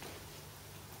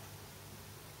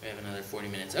 We have another 40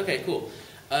 minutes. Okay, cool.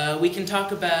 We can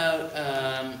talk about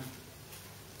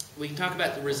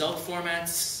the result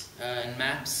formats and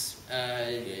maps.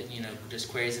 Just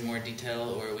queries in more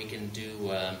detail, or we can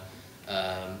do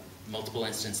multiple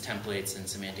instance templates and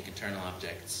semantic internal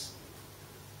objects.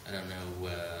 I don't know.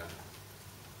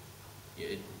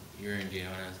 Jeroen, do you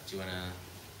want to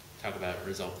talk about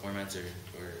result formats or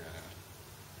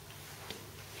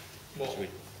well,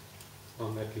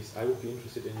 at least I would be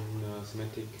interested in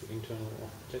semantic internal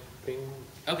object thing.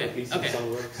 Okay. At least okay. in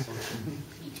some words.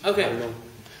 Okay. I don't know.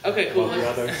 Okay. Cool. The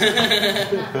other.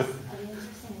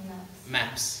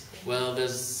 Maps. Well,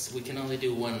 we can only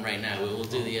do one right now. We will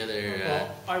do the other.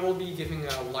 Well, I will be giving a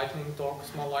small lightning talk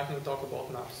about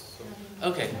maps. So.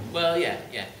 Okay. Well, yeah.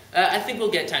 I think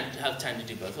we'll have time to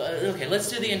do both. Okay. Let's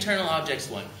do the internal objects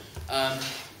one.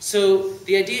 So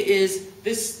the idea is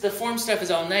the form stuff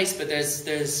is all nice, but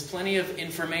there's plenty of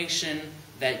information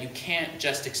that you can't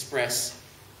just express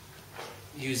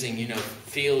using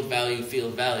field value.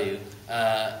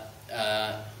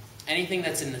 Anything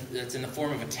that's in the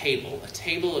form of a table. If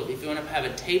you want to have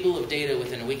a table of data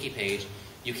within a wiki page,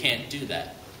 you can't do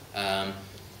that.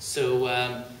 So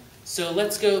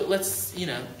let's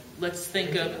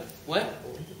think of what?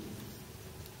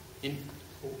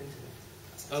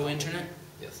 Internet.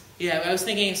 Yes. Yeah, I was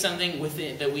thinking of something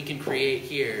within that we can create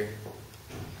here.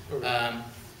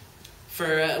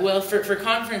 For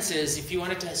conferences, if you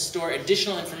wanted to store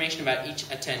additional information about each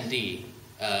attendee.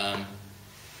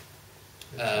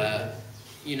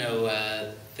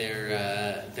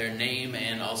 Their name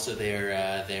and also their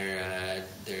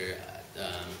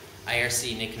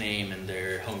IRC nickname and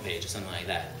their homepage or something like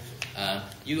that.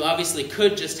 You obviously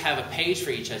could just have a page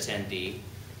for each attendee,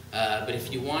 but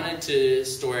if you wanted to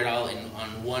store it all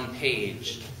on one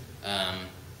page,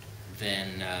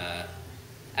 then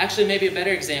actually maybe a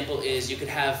better example is you could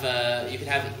have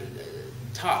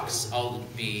talks all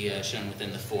be shown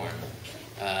within the form.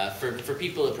 For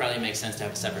people, it probably makes sense to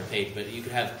have a separate page, but you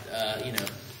could have,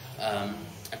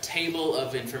 a table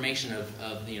of information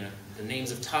of the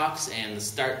names of talks and the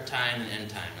start time and end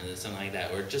time, or something like that,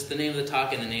 or just the name of the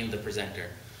talk and the name of the presenter.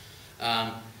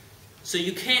 So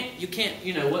you can't,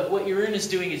 what Jeroen is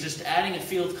doing is just adding a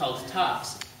field called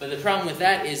talks, but the problem with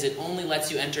that is it only lets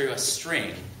you enter a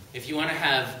string. If you want to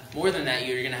have more than that,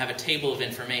 you're going to have a table of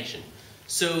information.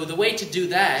 So the way to do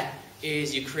that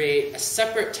is you create a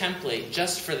separate template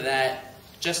just for that,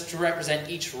 just to represent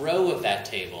each row of that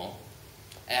table,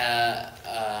 and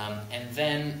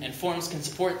forms can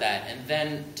support that. And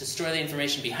then to store the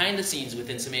information behind the scenes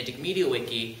within Semantic Media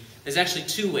Wiki, there's actually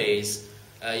two ways.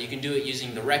 You can do it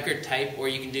using the record type, or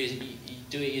you can do it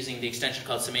using the extension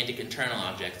called Semantic Internal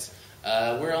Objects.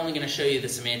 We're only going to show you the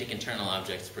Semantic Internal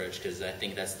Objects approach because I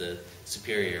think that's the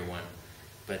superior one.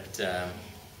 But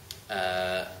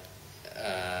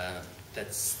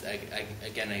that's,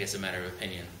 again, I guess a matter of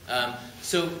opinion.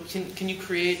 So can you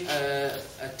create a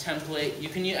template? You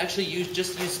can actually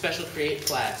just use special create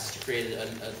class to create a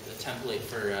template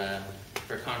for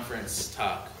a conference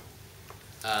talk.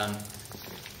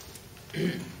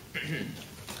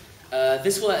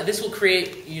 This will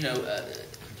create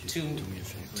too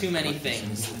many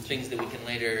things that we can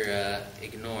later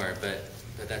ignore, but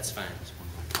that's fine.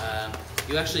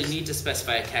 You actually need to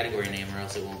specify a category name or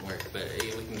else it won't work, but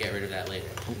we can get rid of that later.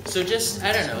 So just,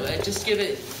 I don't know, just give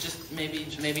it, maybe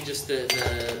just the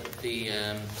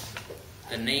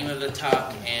name of the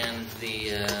talk and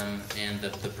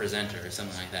the presenter or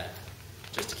something like that.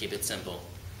 just to keep it simple.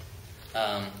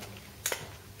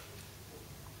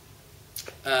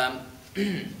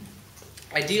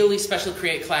 Ideally, special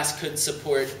create class could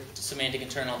support semantic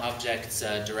internal objects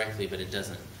directly, but it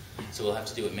doesn't. So we'll have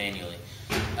to do it manually.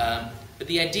 But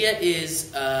the idea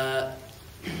is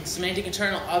semantic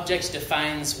internal objects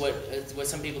defines what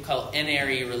some people call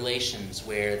n-ary relations,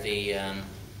 where the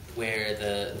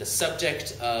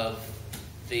subject of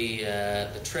the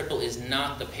triple is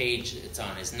not the page it's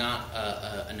on, is not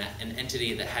an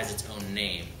entity that has its own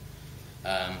name.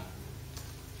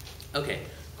 Okay,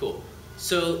 cool.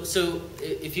 So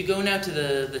if you go now to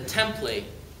the template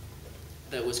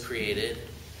that was created,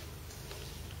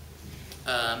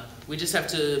 we just have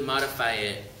to modify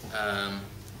it.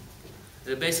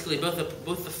 Basically, both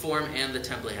the form and the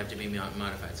template have to be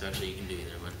modified. So actually, you can do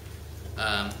either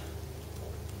one.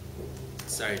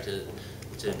 Sorry to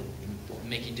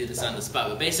make you do this on the spot,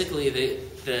 but basically,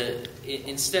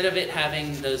 instead of it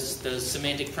having those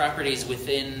semantic properties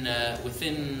within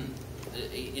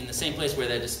in the same place where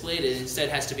they're displayed, it instead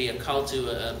has to be a call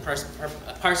to a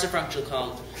parser function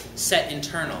called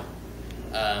setInternal,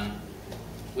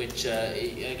 which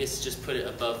I guess just put it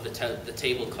above the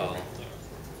table call.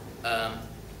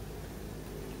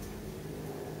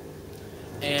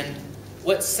 And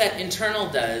what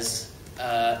setInternal does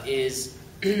is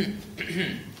it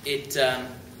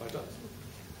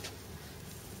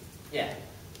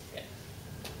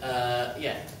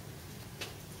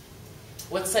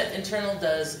what setInternal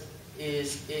does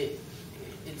is it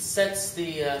sets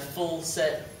the full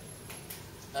set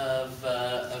of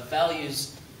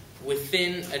values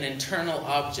within an internal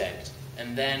object,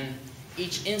 and then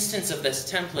each instance of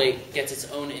this template gets its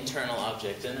own internal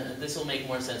object, and this will make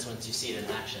more sense once you see it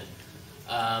in action.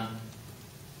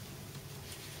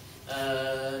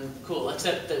 Cool,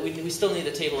 except that we still need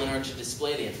the table in order to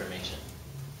display the information.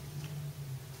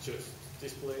 Just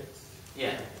display it?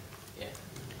 Yeah.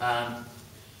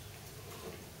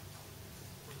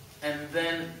 And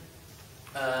then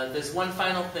there's one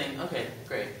final thing. Okay,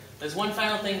 great. There's one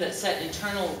final thing that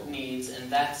setInternal needs, and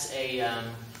that's a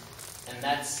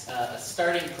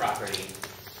starting property,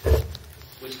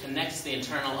 which connects the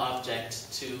internal object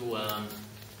to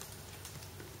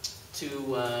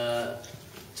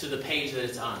the page that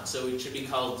it's on. So it should be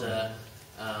called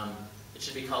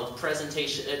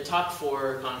presentation talk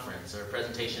for conference, or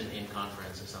presentation in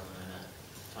conference, or something like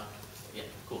that. Yeah,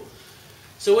 cool.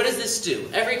 So what does this do?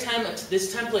 Every time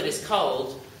this template is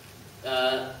called,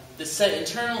 the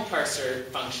setInternal parser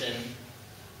function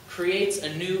creates a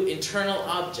new internal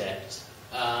object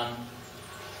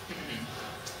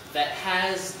that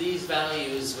has these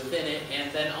values within it, and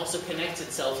then also connects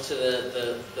itself to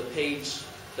the page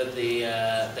that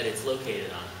it's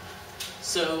located on.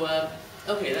 So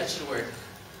okay, that should work.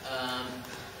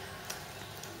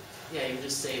 Yeah, you can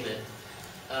just save it.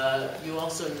 You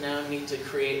also now need to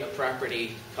create a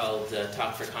property called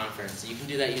talk for conference. You can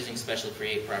do that using special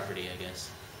create property, I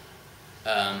guess.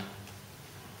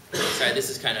 Sorry, this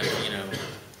is kind of,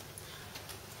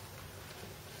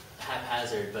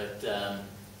 haphazard, but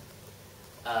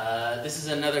this is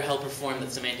another helper form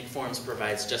that Semantic Forms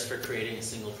provides just for creating a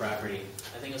single property.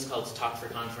 I think it's called talk for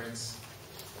conference.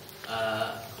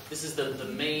 This is the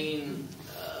main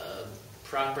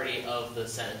property of the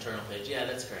setInternal page. Yeah,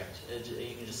 that's correct.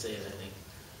 You can just save it, I think.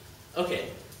 Okay.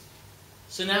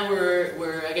 So now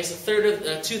we're I guess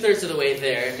two-thirds of the way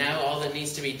there. Now all that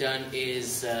needs to be done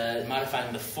is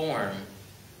modifying the form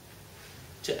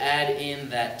to add in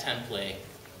that template.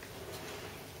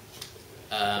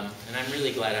 And I'm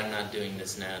really glad I'm not doing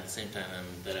this now at the same time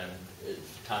that I'm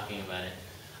talking about it.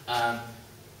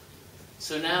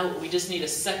 So now we just need a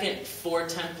second for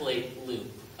template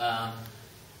loop.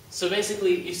 So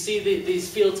basically, you see these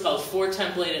fields called for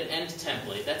template and end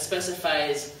template. That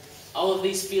specifies all of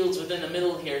these fields within the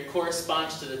middle here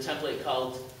correspond to the template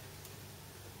called.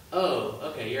 Oh,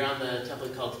 okay. You're on the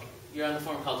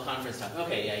form called conference talk.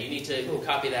 Okay, yeah. You need to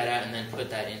copy that out and then put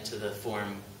that into the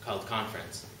form called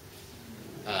conference.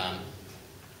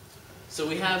 So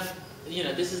we have,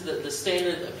 this is the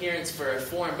standard appearance for a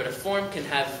form, but a form can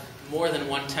have more than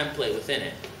one template within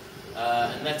it.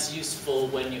 And that's useful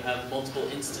when you have multiple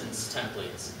instance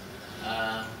templates.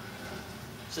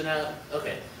 So now,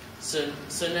 okay. So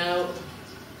now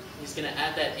he's going to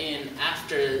add that in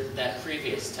after that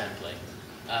previous template.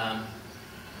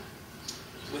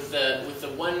 With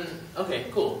the one, okay,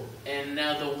 cool. And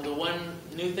now the one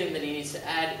new thing that he needs to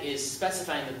add is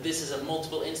specifying that this is a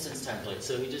multiple instance template.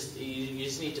 So you just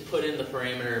need to put in the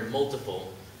parameter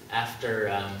multiple after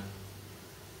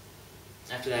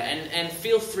after that, and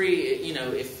feel free, you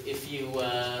know, if you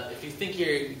think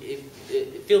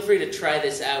feel free to try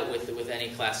this out with any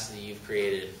class that you've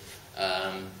created.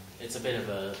 It's a bit of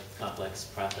a complex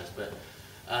process, but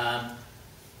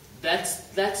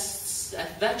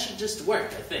that should just work,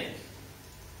 I think.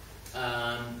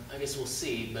 I guess we'll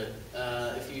see, but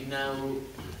if you now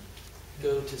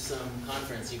go to some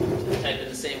conference, you can type in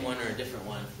the same one or a different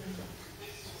one.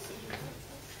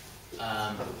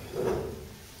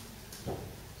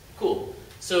 Cool.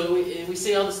 So we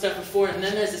see all the stuff before, and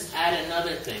then there's this add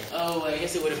another thing. Oh, I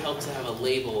guess it would have helped to have a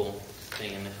label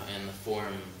thing in the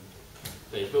form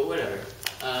page, but whatever.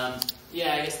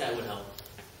 Yeah, I guess that would help.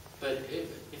 But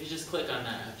if you just click on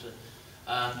that, actually,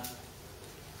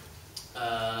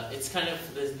 it's kind of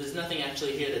there's nothing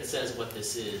actually here that says what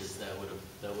this is. That would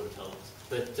have helped.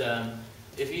 But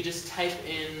if you just type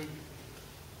in,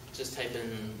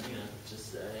 you know,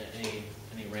 just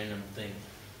any random thing.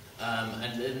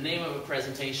 And the name of a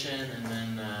presentation, and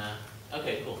then,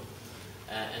 okay, cool.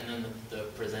 And then the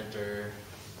presenter.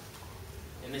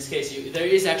 In this case, there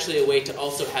is actually a way to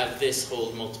also have this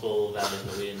hold multiple values,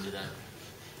 but we didn't do that.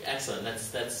 Excellent,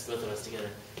 that's both of us together.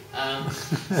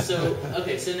 So,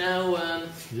 okay, so now,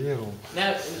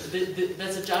 that's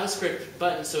a JavaScript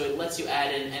button, so it lets you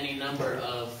add in any number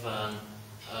of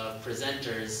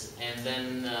presenters, and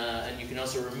then, and you can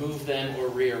also remove them or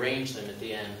rearrange them at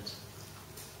the end.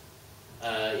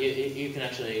 You can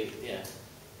actually,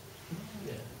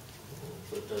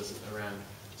 flip those around.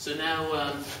 So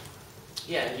now,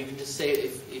 yeah, you can just save,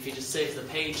 if you just save the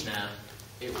page now,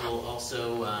 it will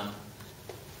also,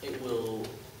 it will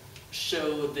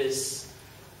show this.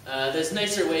 There's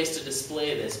nicer ways to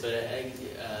display this, but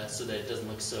so that it doesn't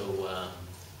look so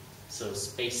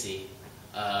spacey.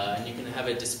 And you can have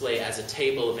it display as a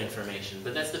table of information.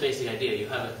 But that's the basic idea. You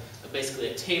have basically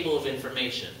a table of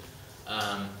information.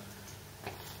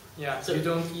 Yeah, so you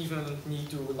don't even need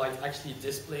to actually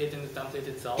display it in the template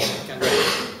itself. You can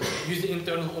use the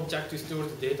internal object to store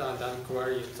the data and then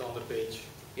query it on the page.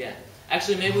 Yeah,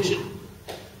 actually, maybe we should.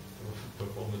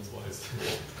 Performance-wise,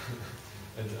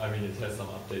 and I mean it has some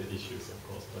update issues, of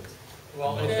course, but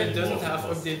well, it doesn't have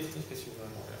update issues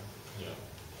anymore.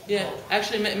 Yeah,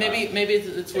 actually, maybe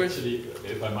it's worth. Actually,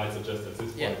 if I might suggest at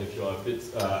this point, if you are a bit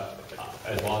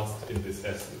advanced in this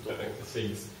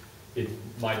things, it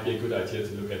might be a good idea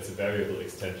to look at the variable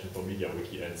extension for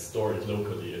MediaWiki and store it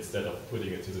locally instead of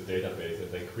putting it to the database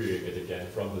and then querying it again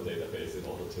from the database in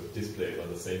order to display it on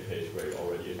the same page where you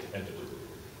already entered it.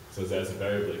 So there's a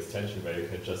variable extension where you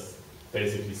can just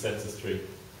basically set the string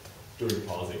during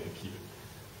parsing and keep it.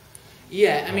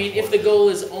 Yeah, I mean, if the goal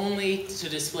is only to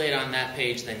display it on that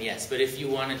page, then yes. But if you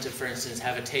wanted to, for instance,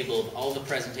 have a table of all the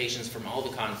presentations from all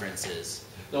the conferences.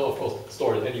 No, of course,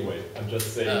 store it anyway. I'm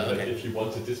just saying that if you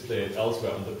want to display it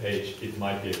elsewhere on the page, it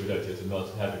might be a good idea to not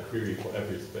have a query for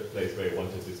every place where you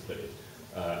want to display it.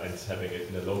 And having it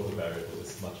in a local variable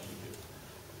is much easier.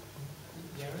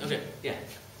 Yeah. Okay, yeah.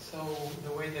 So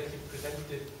the way that you presented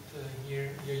it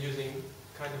here, you're using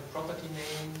kind of property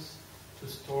names to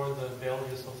store the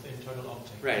values of the internal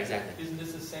object. Right, exactly. Isn't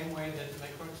this the same way that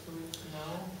macros do it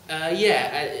now?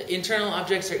 Yeah, internal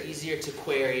objects are easier to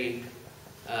query,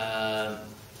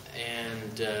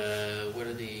 and what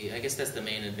are the? I guess that's the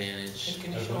main advantage. And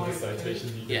can you show the citation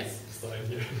here.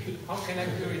 How can I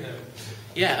query them?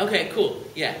 Yeah. Okay. Cool.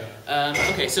 Yeah.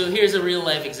 Okay. So here's a real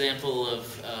life example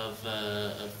of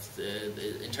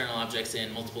the internal objects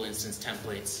in multiple instance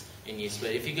templates in use.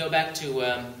 But if you go back to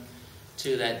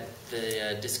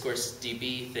the discourse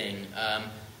DB thing,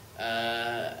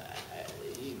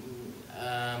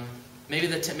 maybe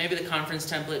the conference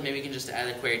template. Maybe you can just add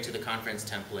a query to the conference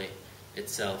template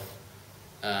itself.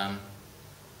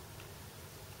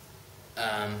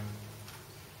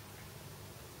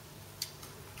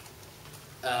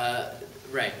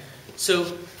 Right.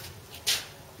 So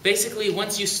basically,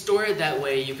 once you store it that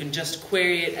way, you can just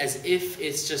query it as if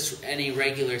it's just any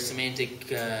regular semantic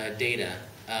data.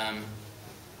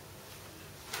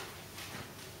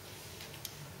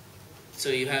 So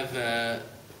you have,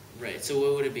 right, so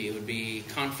what would it be? It would be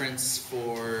conference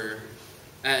for,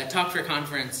 talk for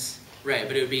conference, right,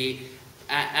 but it would be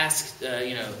ask,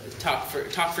 talk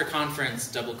for conference, ;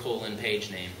 page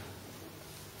name.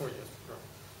 Oh, yes,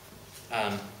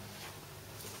 sure.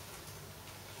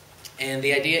 And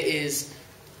the idea is,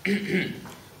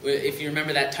 if you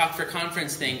remember, that talk for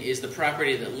conference thing is the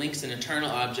property that links an internal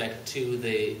object to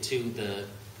the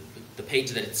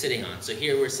page that it's sitting on. So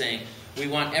here we're saying we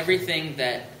want every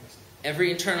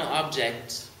internal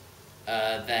object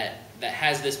that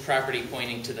has this property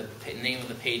pointing to the name of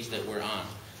the page that we're on.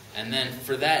 And then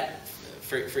for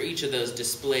for each of those,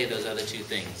 display those other two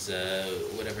things,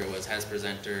 whatever it was, has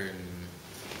presenter,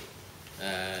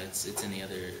 and it's in the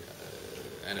other,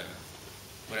 I don't know,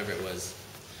 whatever it was.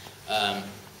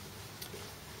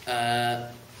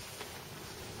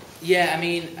 Yeah, I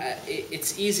mean,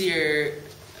 it's easier,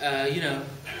 yeah,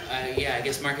 I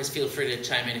guess Marcus, feel free to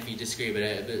chime in if you disagree, but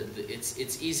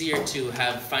it's easier to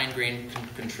have fine-grained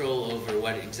control over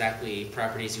what exactly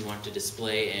properties you want to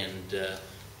display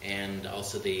and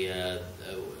also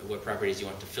what properties you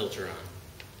want to filter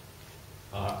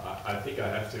on. I think I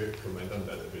have to comment on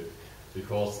that a bit,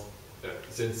 because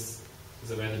since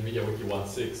Semantic Media Wiki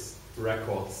 1.6,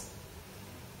 records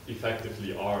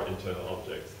effectively are internal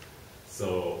objects.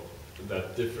 So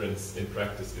that difference in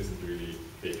practice isn't really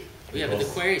big. Yeah, but the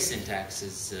query syntax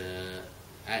is,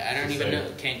 I don't even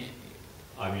know,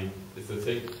 I mean, it's the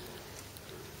thing,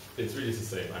 it's really the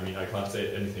same. I mean, I can't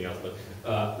say anything else,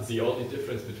 but the only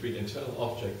difference between internal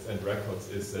objects and records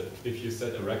is that if you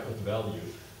set a record value,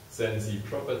 then the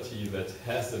property that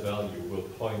has the value will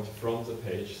point from the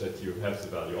page that you have the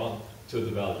value on to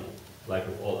the value, like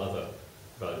with all other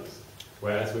values.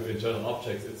 Whereas with internal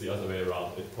objects, it's the other way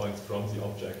around. It points from the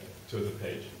object to the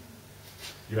page.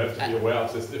 You have to be aware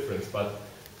of this difference, but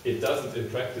it doesn't in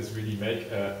practice really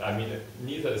make, I mean,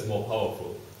 neither is more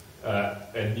powerful,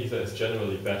 and neither is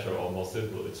generally better or more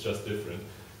simple. It's just different.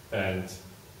 And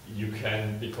you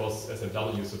can, because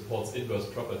SMW supports inverse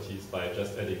properties by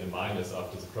just adding a minus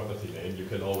after the property name, you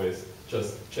can always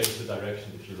just change the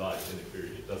direction if you like in a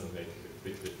query. It doesn't make a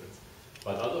big difference.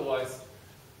 But otherwise,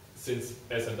 since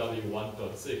SMW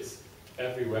 1.6,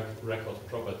 every record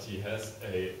property has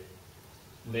a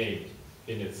name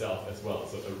in itself as well.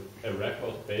 So a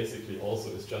record basically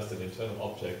also is just an internal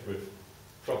object with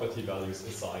property values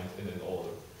assigned in an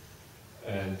order.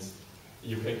 And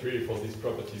you can query for these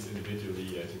properties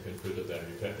individually and you can filter them.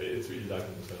 It's really like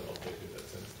an internal object in that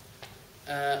sense.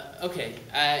 Okay.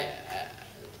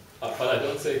 But I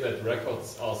don't say that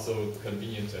records are so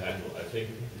convenient to handle. I think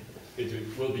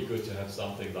it will be good to have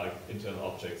something like internal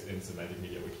objects in Semantic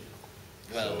Media Wiki.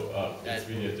 Well, so it's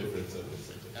really a difference in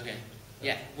this. Okay.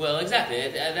 Yeah. Well,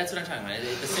 exactly. That's what I'm talking about.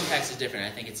 The syntax is different.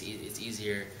 I think it's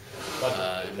easier, but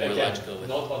more again, logical.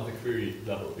 Not on the query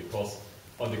level, because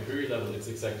on the query level it's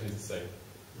exactly the same.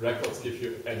 Records give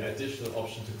you an additional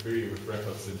option to query with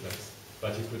record syntax,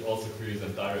 but you could also query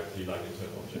them directly like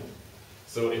internal object.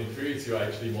 So in queries you are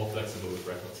actually more flexible with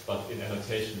records, but in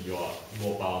annotation you are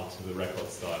more bound to the record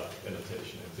style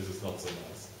annotation, and this is not so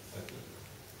nice, I think.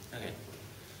 Okay.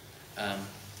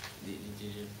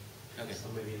 Okay. So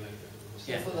maybe like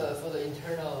yeah. For the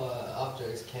internal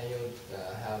objects, can you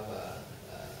have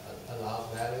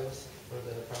allowed values for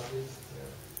the properties? Yeah.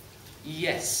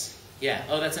 Yes. Yeah.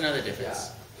 Oh, that's another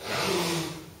difference. Yeah.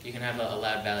 You can have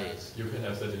allowed values. You can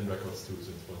have that in records too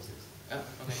since 1.6. Oh,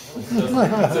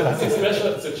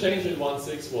 okay. The change in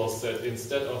 1.6 was that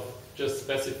instead of just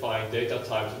specifying data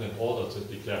types in an order to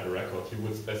declare a record, you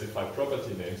would specify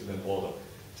property names in an order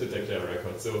to declare a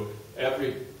record. So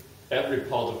every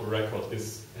part of a record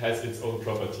has its own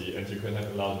property, and you can have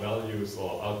allowed values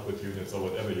or output units or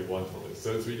whatever you want for this.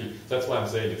 So it's really, that's why I'm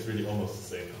saying it's really almost the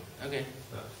same now. Okay.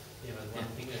 Yeah, but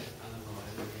one thing I don't know,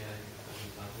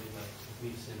 but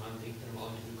with semantic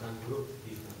terminology you can group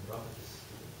different properties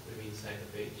maybe inside the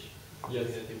page. Yes.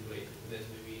 In a template. That's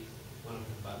maybe one of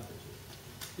the advantages.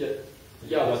 Yeah.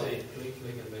 Yeah. You say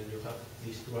click, and then you have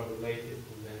these two are related,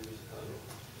 and then this other.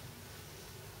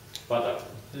 But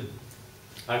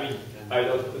I mean, I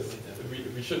don't.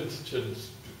 We shouldn't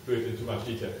do it in too much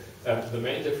detail. The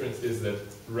main difference is that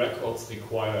records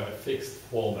require a fixed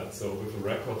format. So with a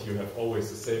record, you have always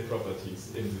the same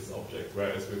properties in this object,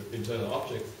 whereas with internal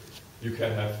objects, you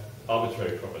can have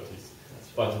arbitrary properties.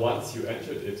 But once you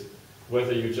entered it,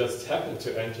 whether you just happen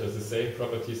to enter the same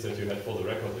properties that you had for the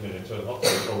record in an internal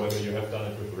object, or whether you have done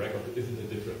it with a record, it isn't a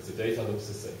difference. The data looks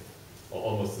the same, or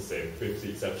almost the same, with the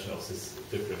exception of this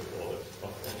different order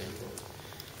of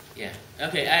yeah.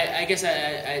 Okay. I guess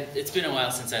it's been a while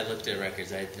since I looked at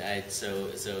records. I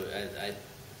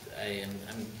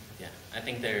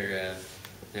think they're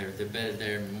better,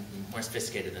 they're more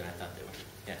sophisticated than I thought they were.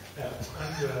 Yeah.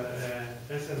 Under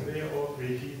SMW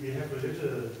Wiki, we have a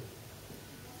little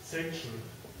section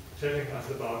telling us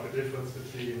about the difference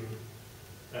between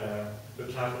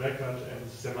the type record and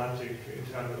semantic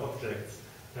internal objects.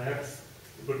 Perhaps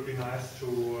it would be nice to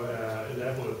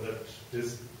elaborate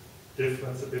this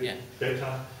difference a bit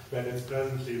better when it's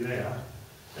presently there,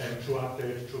 and to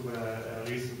update to the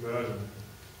recent version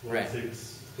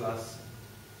 1.6 plus.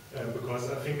 Because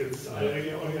I think it's, I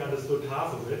really only understood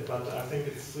half of it, but I think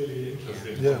it's really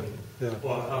interesting. Yeah, yeah.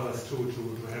 Or others too,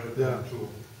 to have it done too.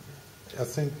 I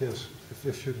think yes.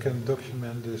 If you can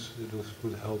document this, it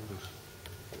would help us.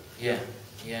 Yeah.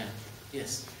 Yeah.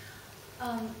 Yes.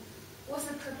 What's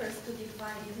the purpose to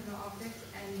define internal objects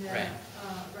and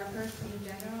records in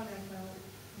general? Like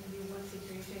maybe one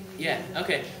situation. Yeah.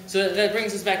 Okay. So that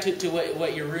brings us back to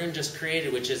what Jeroen just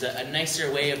created, which is a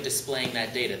nicer way of displaying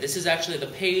that data. This is actually the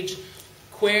page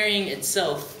querying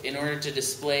itself in order to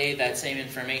display that same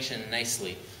information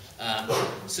nicely.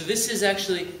 So this is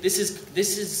actually this is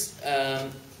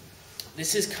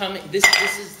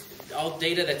all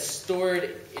data that's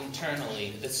stored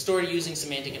internally, that's stored using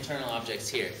semantic internal objects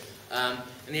here. And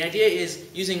the idea is,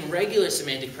 using regular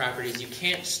semantic properties, you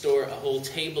can't store a whole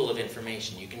table of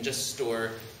information. You can just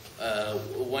store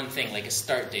one thing, like a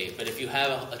start date. But if you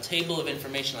have a table of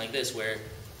information like this, where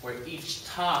each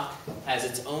talk has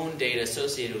its own data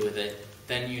associated with it,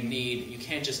 then you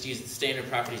can't just use the standard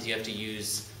properties. You have to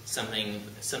use something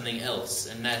else,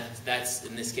 and that's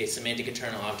in this case semantic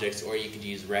internal objects, or you could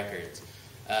use records.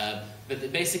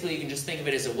 But basically, you can just think of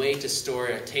it as a way to store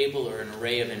a table or an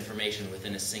array of information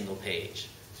within a single page.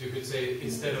 So you could say,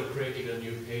 instead of creating a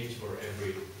new page for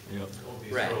every of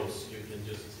these rows, you can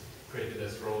just create it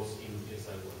as rows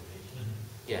inside one page.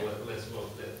 Yeah.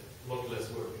 Lot less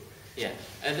work. Yeah,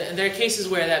 and there are cases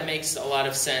where that makes a lot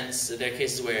of sense. There are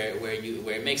cases where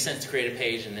it makes sense to create a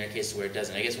page, and there are cases where it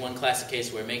doesn't. I guess one classic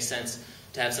case where it makes sense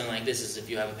to have something like this is if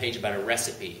you have a page about a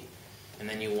recipe, and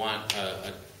then you want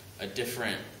a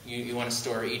different, you want to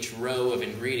store each row of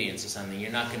ingredients or something.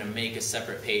 You're not going to make a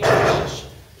separate page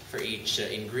for each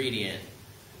ingredient.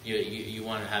 You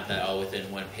want to have that all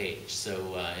within one page.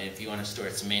 So if you want to store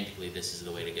it semantically, this is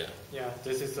the way to go. Yeah,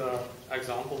 this is an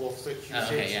example of such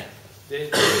usage. Okay, yeah.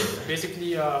 It's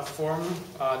basically a form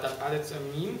that edits a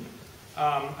meme,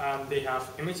 and they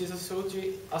have images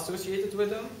associated with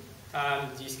them, and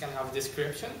these can have a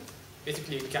description,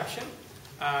 basically a caption,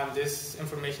 and this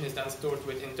information is then stored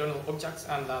with internal objects,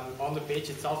 and then on the page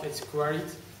itself it's queried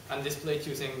and displayed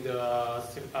using the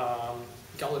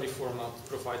gallery format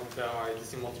provided by the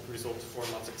semantic result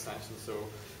format extension. So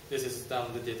this is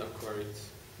then the data queried.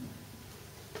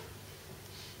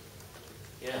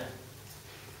 Yeah.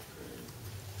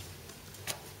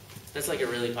 That's like a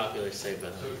really popular site,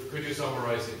 by the way. So could you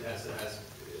summarize it as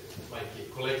like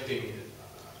collecting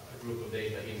a group of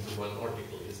data into one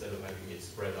article instead of having it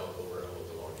spread out over a lot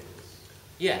of articles?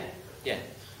 Yeah, yeah.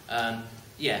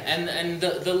 And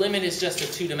the limit is just a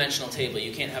two-dimensional table.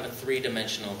 You can't have a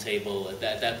three-dimensional table.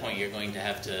 At that point, you're going to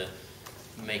have to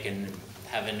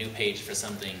have a new page for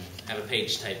something, have a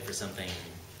page type for something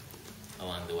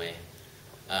along the way.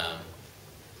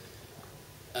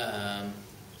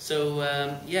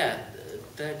 Yeah,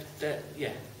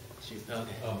 yeah.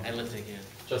 Okay, I looked again.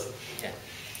 Yeah.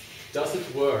 Does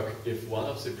it work if one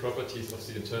of the properties of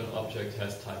the internal object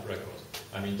has type record?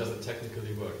 I mean, does it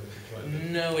technically work?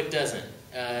 No, it doesn't.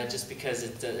 Just because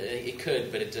it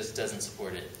could, but it just doesn't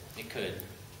support it. It could.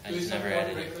 I just never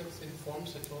added it. Do you support records in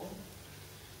forms at all?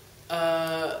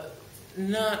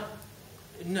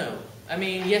 No. I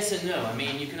mean, yes and no. I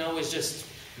mean, you can always just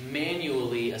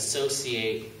manually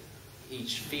associate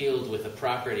each field with a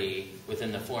property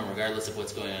within the form, regardless of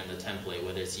what's going on in the template,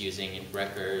 whether it's using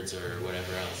records or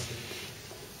whatever else.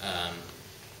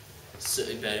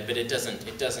 But it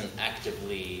doesn't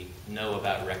actively know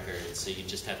about records, so you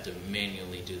just have to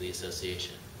manually do the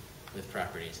association with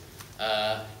properties.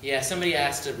 Yeah, somebody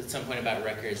asked at some point about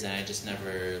records, and I just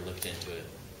never looked into it.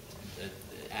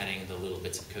 Adding the little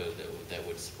bits of code that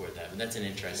would support that, but that's an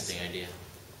interesting idea,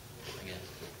 I guess.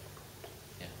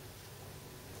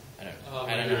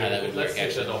 I don't know how that would work. Let's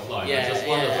take that offline. Yeah, I just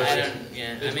wonder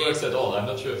if it works at all. I'm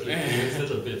not sure if you use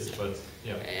little bits, but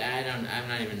yeah. I don't know.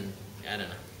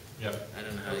 Yeah. I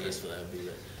don't know how useful that would be.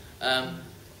 But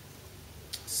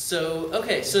so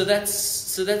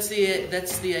that's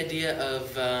the idea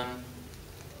of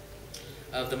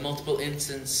the multiple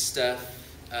instance stuff.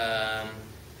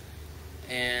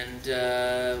 And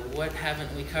what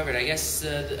haven't we covered? I guess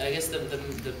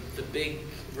the big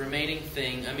remaining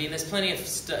thing. I mean, there's plenty of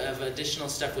additional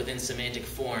stuff within semantic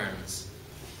forms.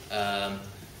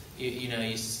 You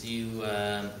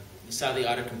saw the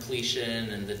auto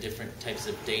completion and the different types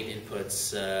of date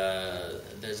inputs.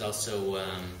 There's also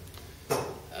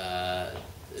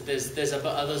there's a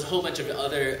whole bunch of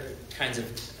other kinds of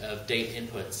date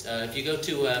inputs. If you go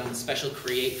to special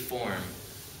create form,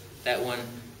 that one.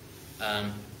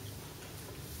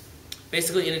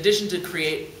 Basically, in addition to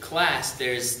create class,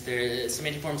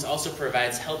 semantic forms also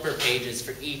provides helper pages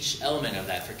for each element of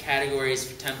that, for categories,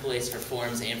 for templates, for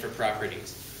forms, and for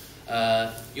properties.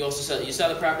 You saw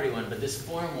the property one, but this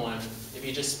form one, if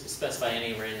you just specify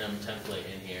any random template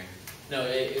in here, No,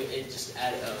 it just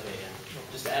add. Oh, okay, yeah.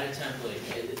 Just add a template.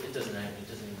 It doesn't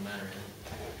even matter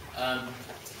really.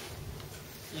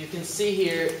 You can see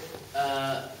here.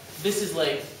 This is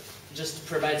like just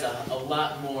provides a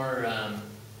lot more.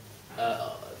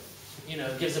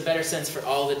 Gives a better sense for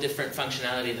all the different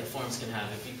functionality that forms can have.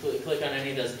 If you click on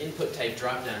any of those input type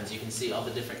drop-downs, you can see all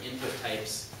the different input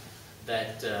types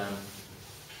that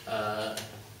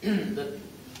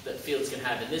that fields can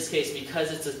have. In this case, because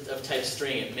it's of type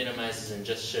string, it minimizes and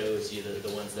just shows you the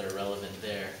ones that are relevant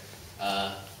there.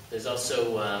 There's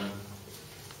also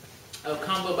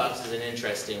combo box is an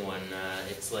interesting one.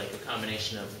 It's like a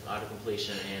combination of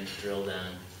autocompletion and drill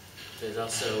down. There's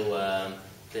also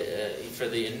for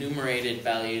the enumerated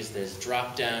values, there's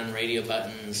drop-down, radio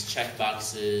buttons,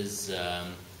 checkboxes,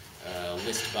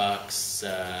 list box,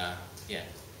 and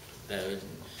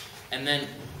then,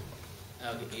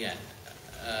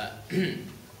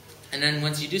 and then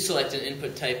once you do select an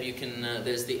input type, you can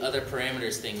there's the other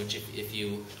parameters thing, which if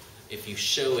you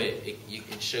show it,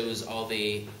 it shows all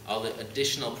the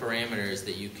additional parameters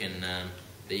that you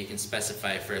can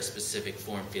specify for a specific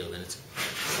form field, and it's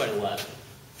quite a lot.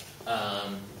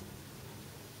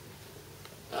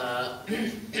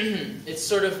 It's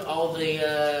sort of all the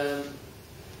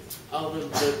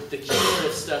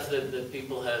cumulative stuff that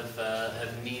people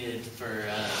have needed for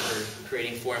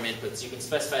creating form inputs. You can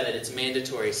specify that it's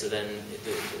mandatory, so then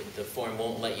the form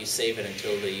won't let you save it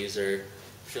until the user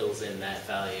fills in that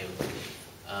value.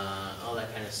 All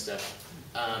that kind of stuff.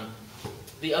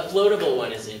 The uploadable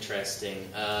one is interesting.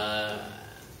 I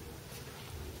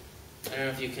don't know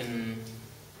if you can.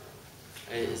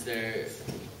 Is there?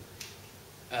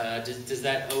 Does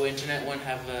that Internet one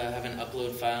have an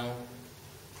upload file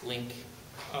link?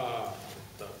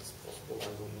 That's possible. I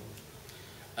don't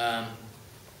know.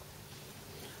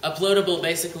 Uploadable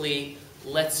basically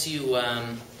lets you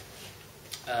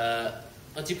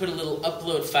put a little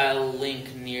upload file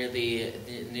link near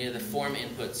the form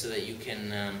input so that you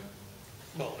can.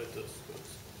 Well, it does.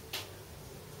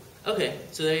 Okay,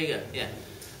 so there you go. Yeah.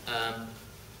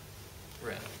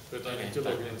 Right. But I need to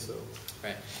log in, so.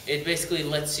 Right. It basically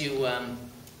lets you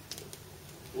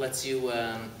let's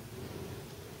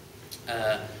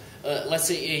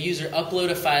say a user upload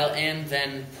a file and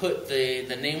then put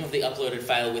the name of the uploaded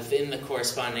file within the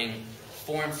corresponding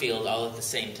form field all at the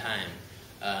same time,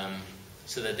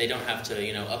 so that they don't have to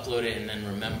upload it and then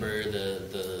remember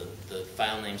the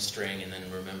file name string and then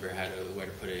remember where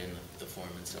to put it in the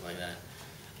form and stuff like that.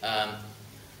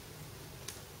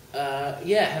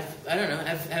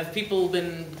 Have people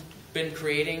been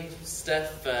creating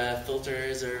stuff,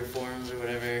 filters or forms or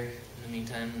whatever in the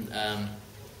meantime?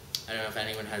 I don't know if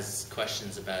anyone has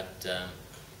questions about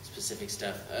specific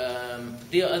stuff.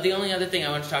 The only other thing I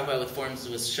want to talk about with forms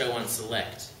was show on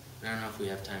select. I don't know if we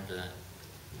have time for that.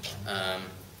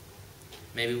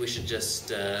 Maybe we should just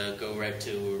go right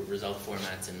to result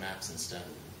formats and maps and stuff.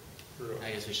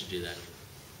 I guess we should do that.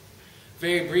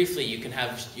 Very briefly, you can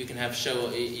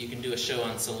do a show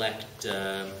on select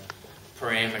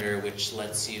parameter, which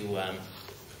lets you.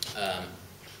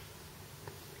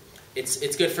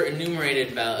 It's good for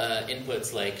enumerated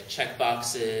inputs like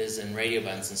checkboxes and radio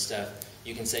buttons and stuff.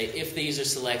 You can say if the user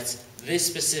selects this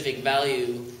specific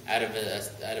value out of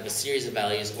a series of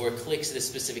values, or clicks this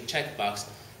specific checkbox,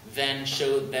 then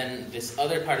this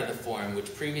other part of the form,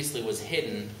 which previously was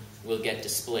hidden, will get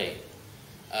displayed.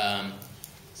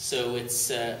 So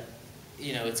it's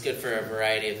it's good for a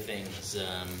variety of things.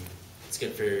 It's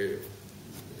good for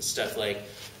stuff like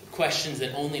questions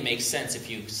that only make sense if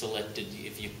you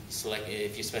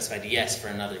specified yes for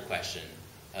another question.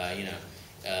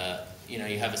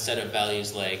 You have a set of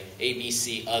values like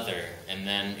ABC other, and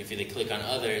then if they click on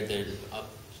other, there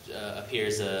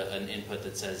appears an input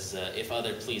that says if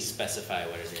other, please specify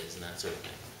what it is, and that sort of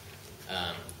thing.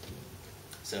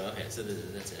 So that's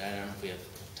it. I don't know if we have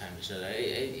time to show that.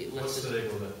 What's the name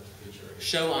of that feature?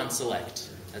 Show on select.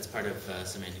 That's part of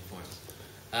semantic forms.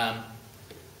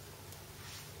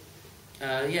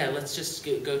 Let's just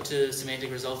go to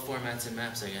semantic result formats and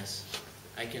maps, I guess.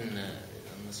 I can,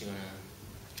 unless you want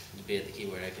to be at the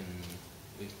keyboard,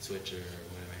 we can switch or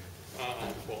whatever.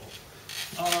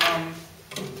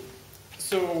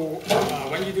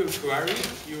 When you do a query,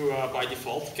 you by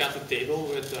default get a table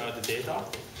with the data.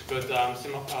 But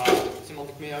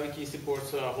Semantic MediaWiki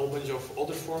supports a whole bunch of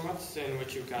other formats in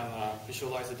which you can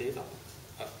visualize the data.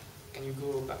 Can you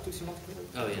go back to Semantic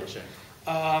MediaWiki? Oh yeah, sure.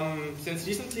 Since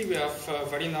recently we have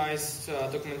very nice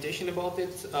documentation about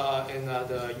it in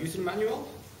the user manual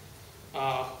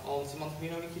on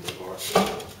semanticmediawiki.org.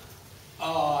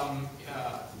 On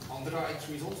the right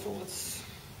result formats.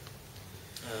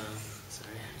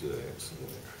 Sorry.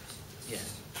 Yeah.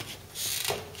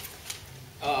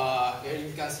 Here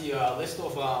you can see a list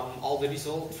of all the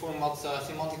result formats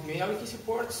Semantic MediaWiki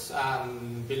supports,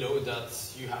 and below that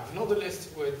you have another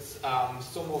list with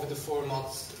some of the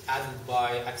formats added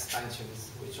by extensions,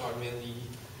 which are mainly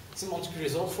Semantic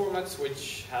result formats,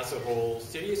 which has a whole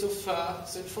series of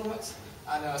such formats,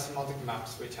 and Semantic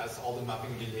maps, which has all the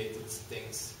mapping related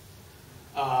things.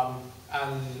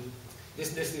 And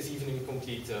this list is even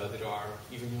incomplete. There are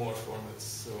even more formats.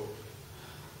 So,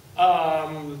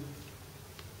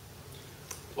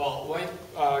 well, why,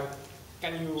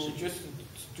 can you just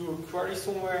do a query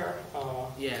somewhere?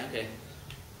 Yeah, okay.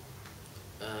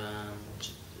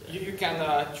 You can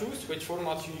choose which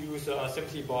format you use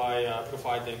simply by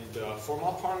providing the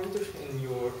format parameter in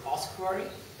your ask query.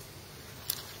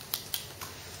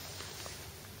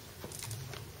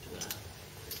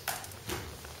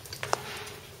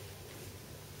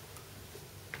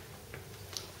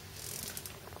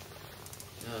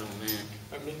 Oh man.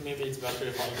 Maybe it's better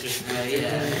if I just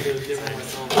yeah. demo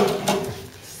myself.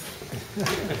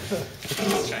 I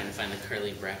was trying to find the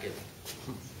curly bracket.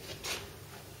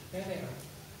 There they are.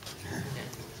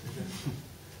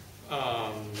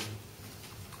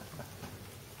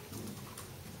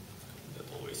 That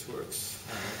always works.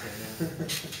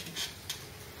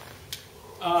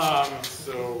 Oh, okay,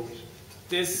 So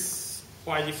this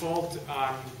by default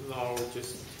I'm now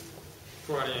just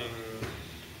querying.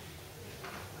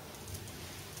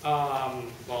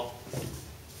 Well,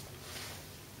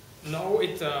 now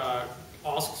it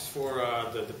asks for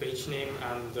the page name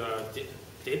and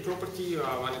date property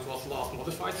when it was last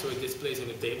modified, so it displays in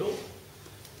a table.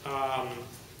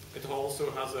 It also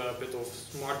has a bit of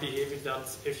smart behavior that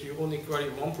if you only query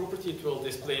one property, it will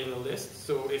display in a list.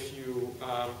 So if you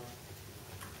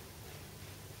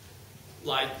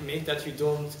like make that you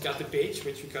don't get the page,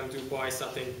 which you can do by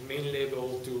setting main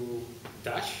label to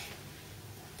dash,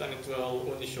 then it will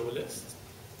only show a list.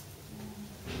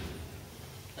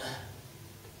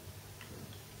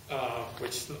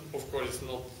 Which of course is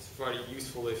not very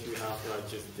useful if you have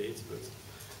just dates, but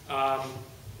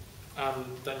and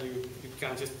then you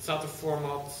can just set the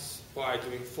format by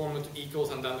doing format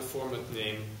equals and then the format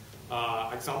name.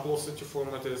 Example of such a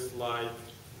format is like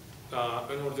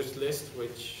unordered list,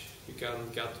 which you can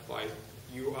get by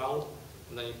UL,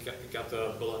 and then you get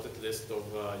a bulleted list of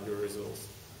your results.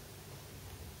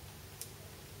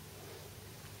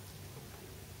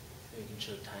 You can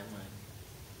show timeline.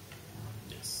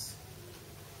 Yes.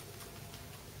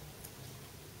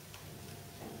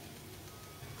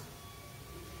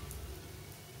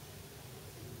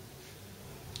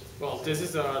 Well, this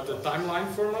is the timeline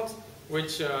format,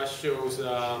 which shows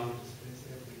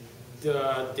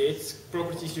the dates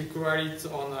properties you queried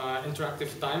on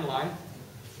interactive timeline.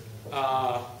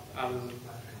 And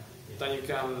then you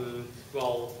can,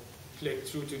 well, click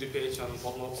through to the page and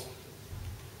whatnot.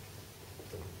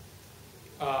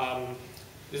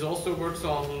 This also works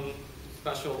on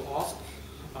special ask,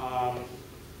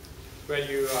 where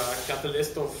you get a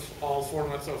list of all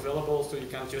formats available, so you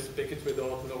can just pick it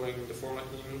without knowing the format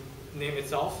name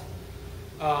itself.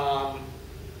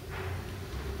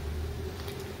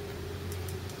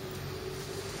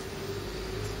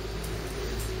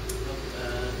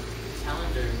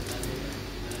 Calendar.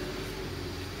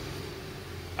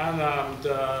 And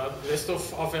the list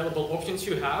of available options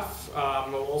you have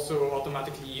will also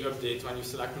automatically update when you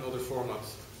select another format,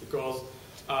 because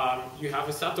you have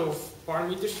a set of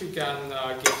parameters you can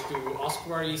give to ask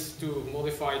queries to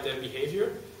modify their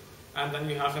behavior, and then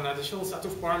you have an additional set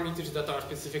of parameters that are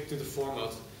specific to the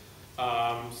format.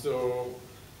 So,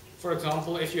 for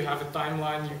example, if you have a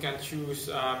timeline, you can choose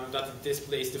that it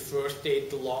displays the first date,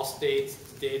 the last date,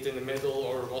 the date in the middle,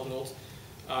 or whatnot.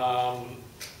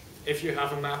 If you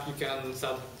have a map, you can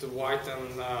set the width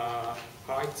and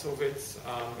height of it.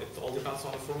 It all depends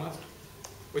on the format,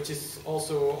 which is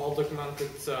also all documented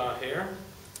here.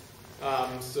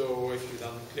 So if you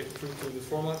then click through to the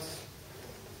format,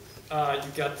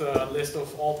 you get a list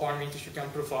of all parameters you can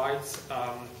provide,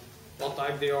 what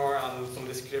type they are, and some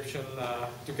description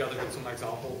together with some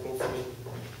example, hopefully.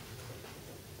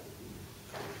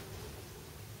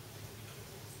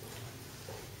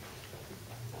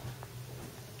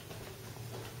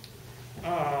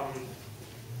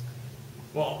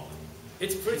 Well,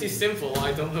 it's pretty simple.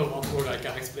 I don't know what more I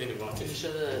can explain about Can it. you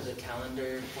show the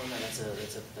calendar format?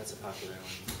 That's a popular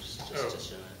one. Just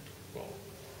show it. Well,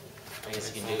 I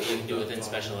guess you can do it within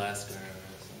special ask or something.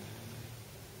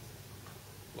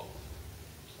 Well.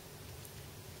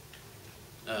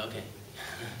 Oh, okay.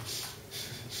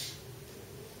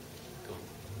 Cool.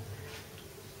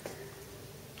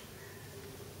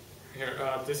 here,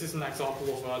 this is an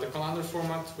example of the calendar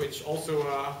format, which also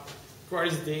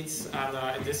queries dates,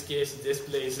 and in this case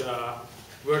displays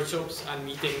workshops and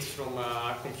meetings from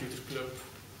a computer club.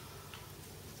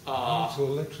 How to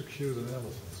electrocute an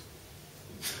elephant.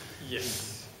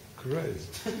 Yes. Great.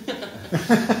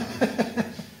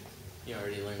 You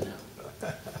already learned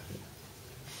that.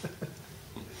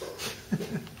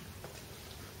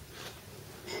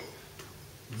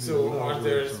 So, are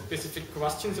there specific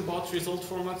questions about result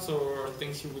formats or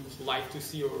things you would like to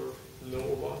see or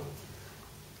know about them?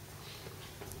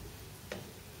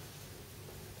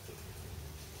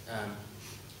 I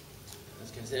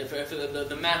was going to say, for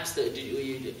the maps,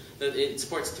 it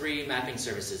supports 3 mapping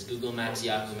services: Google Maps,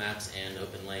 Yahoo Maps, and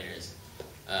OpenLayers.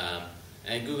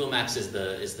 And Google Maps is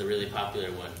the really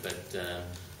popular one, but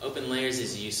OpenLayers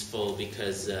is useful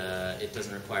because it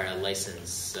doesn't require a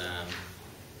license,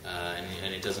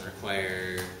 and it doesn't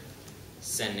require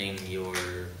sending your.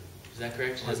 Is that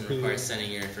correct? It doesn't require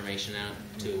sending your information out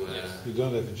to. You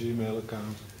don't have a Gmail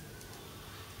account.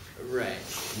 Right.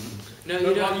 No,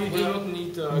 you don't. You do not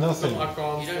need a Google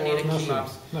account you don't need a Google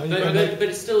Maps. No, but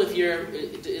it's still, if you're,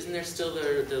 isn't there still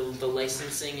the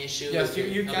licensing issue? Yes,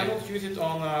 you cannot use it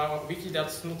on a wiki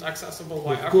that's not accessible by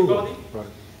With everybody. Google,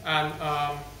 right. And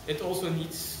it also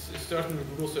needs certain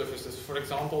Google services. For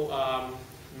example,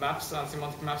 Maps and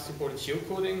Semantic Maps support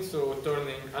geocoding, so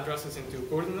turning addresses into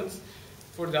coordinates.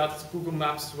 For that, Google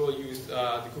Maps will use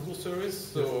the Google service,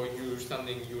 so you're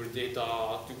sending your data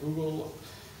to Google,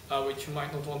 which you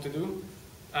might not want to do.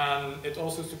 And it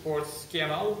also supports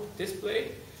KML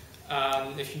display.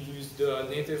 And if you use the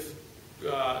native,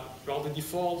 the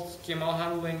default KML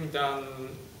handling, then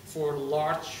for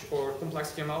large or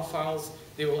complex KML files,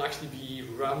 they will actually be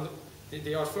run.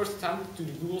 They are first sent to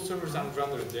the Google servers and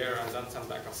rendered there, and then sent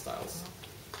back as styles.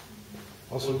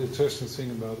 Also, the interesting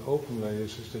thing about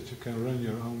OpenLayers is that you can run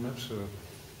your own map server.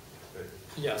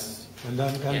 Yes. And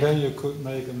then you could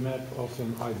make a map of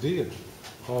an idea,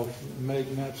 make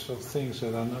maps of things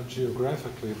that are not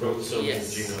geographically. Chromosomes and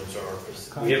genomes are.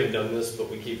 We haven't done this, but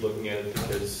we keep looking at it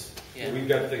because we've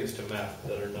got things to map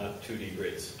that are not 2D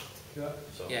grids. Yeah.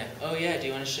 So. Yeah. Oh yeah. Do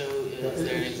you want to show? Is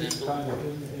there an example kind of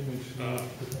image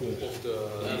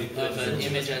of an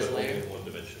image as a layer? In one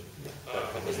dimension.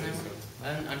 Isn't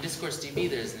there? On Discourse DB,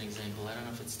 there's an example. I don't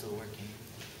know if it's still working.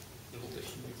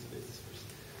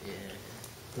 Yeah.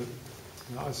 But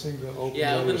no, I think the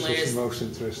OpenLayers is the most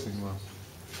interesting one.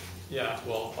 Yeah.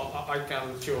 Well, I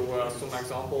can show some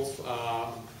examples.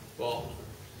 Well,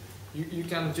 you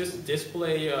can just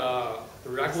display a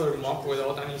regular map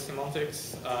without any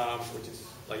semantics, which is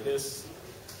like this,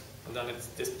 and then it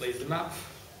displays the map.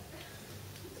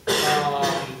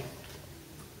 But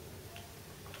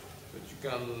you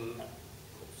can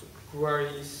also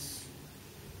queries.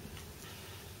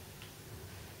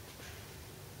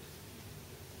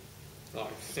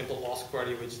 Like simple ask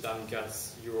query, which then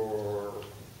gets your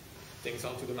things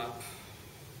onto the map.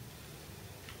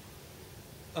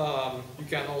 You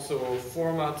can also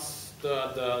format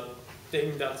the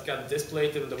thing that gets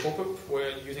displayed in the pop-up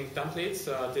where using templates.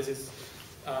 This is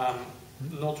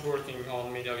not working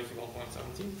on MediaWiki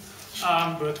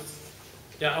 1.17. But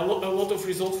yeah, a lot of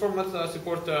result formats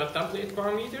support the template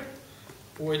parameter,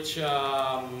 which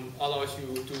allows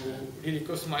you to really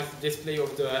customize the display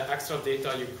of the extra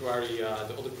data you query,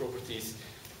 the other properties,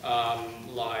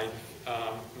 like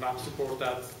map support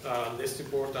that, list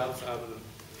support that, and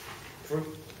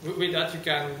with that you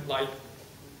can like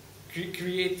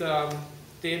create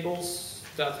tables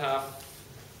that have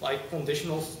like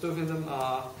conditional stuff in them.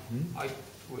 I'm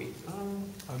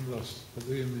lost. What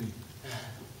do you mean?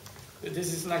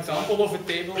 This is an example of a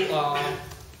table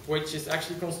which is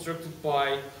actually constructed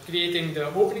by creating the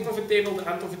opening of a table, the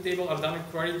end of a table, and then a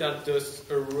query that does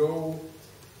a row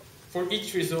for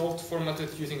each result formatted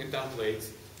using a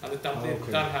template. And the template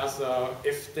then has a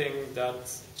if thing that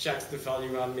checks the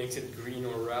value and makes it green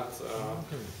or red.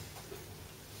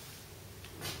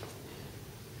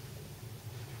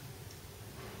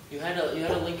 You had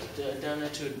a link down there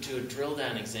to a drill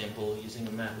down example using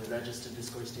a map. Was that just a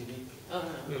Discourse TV? Oh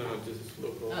no. No, this is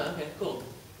local. Oh, okay, cool.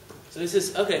 So this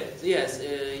is okay. So yes,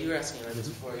 you were asking about this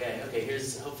before. Yeah. Okay.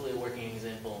 Here's hopefully a working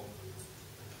example.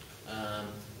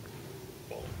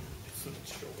 Well, it's not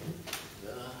showing.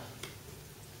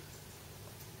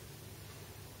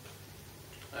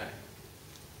 All right.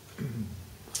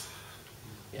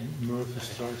 Yeah. Murphy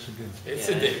strikes again. It's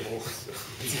a demo.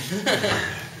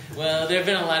 Well, there have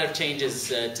been a lot of changes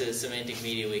to Semantic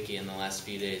MediaWiki in the last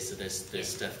few days, so there's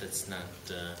stuff that's not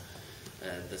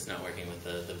working with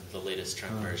the latest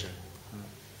trunk version.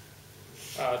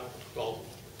 Well,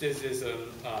 this is an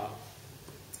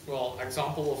well,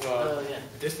 example of a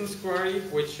distance query,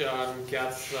 which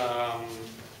gets,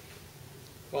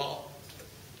 well,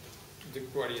 the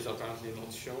query is apparently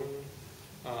not shown.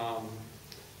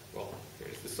 Well,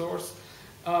 here's the source,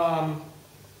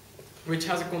 which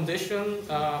has a condition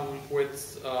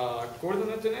with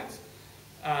coordinate in it,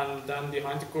 and then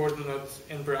behind the coordinate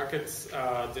in brackets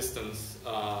distance,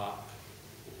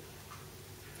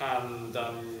 and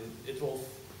then it will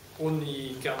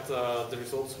only get the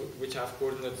results which have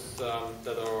coordinates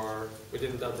that are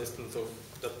within that distance of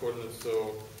that coordinate.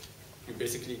 So you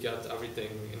basically get everything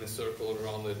in a circle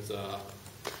around it,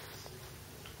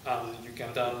 and you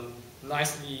can then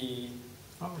nicely.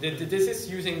 This is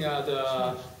using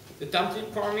the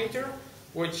template parameter,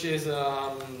 which is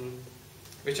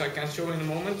which I can show in a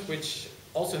moment, which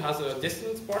also has a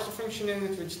distance parser function in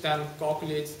it, which then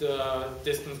calculates the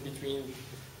distance between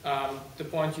the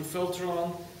point you filter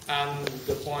on and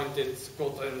the point it's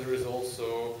got in the results.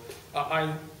 So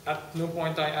at no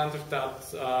point I entered that.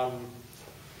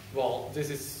 Well, this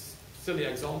is a silly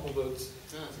example, but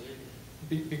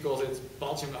because it's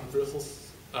Belgium and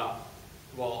Brussels.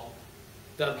 Well,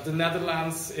 the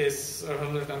Netherlands is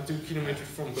 102 kilometers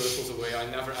from Brussels away. I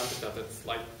never entered that. It's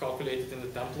like calculated in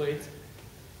the template.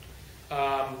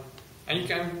 And you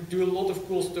can do a lot of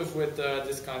cool stuff with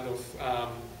this kind of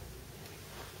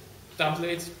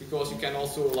templates, because you can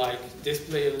also like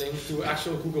display a link to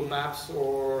actual Google Maps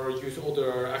or use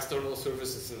other external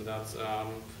services in that,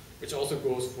 which also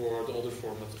goes for the other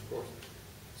formats, of course.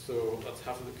 So let's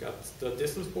have a look at the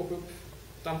distance pop-up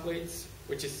templates,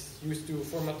 which is used to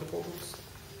format the pop-ups.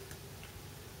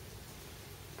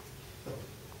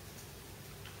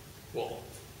 Well,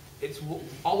 it's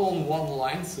all on one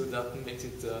line, so that makes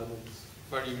it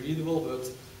very readable,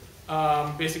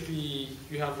 but basically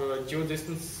you have a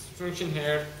geodistance function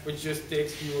here, which just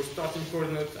takes your starting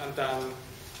coordinate and then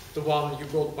the one you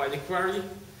got by the query,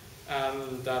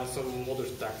 and then some other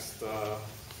text that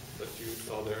you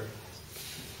saw there.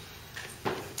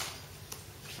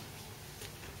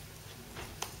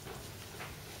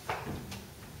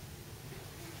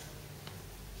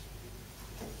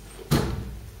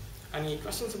 Any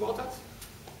questions about that?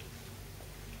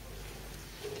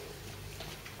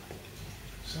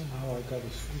 Somehow I got a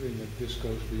feeling that this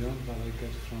goes beyond what I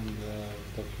get from the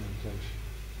documentation.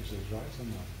 Is that right or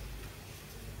not?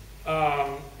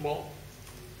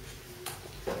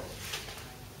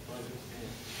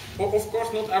 Well, of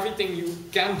course, not everything you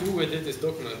can do with it is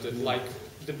documented. Like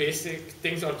the basic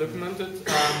things are documented.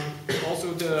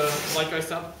 Also, like I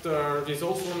said, the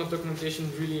results format documentation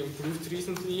really improved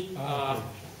recently.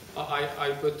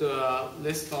 I put a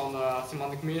list on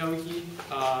Semantic Media Wiki,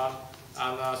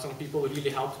 and some people really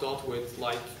helped out with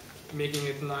like making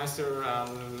it nicer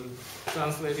and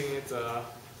translating it,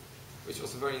 which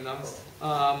was very nice.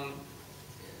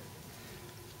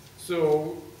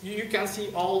 So you can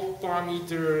see all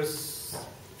parameters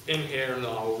in here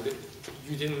now.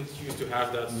 You didn't used to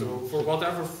have that. So for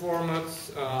whatever format.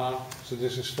 So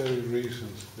this is very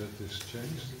recent that this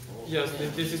changed? Yes,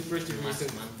 this is pretty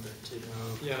recent.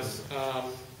 Yes.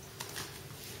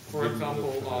 For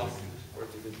example, where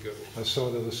did it go? I saw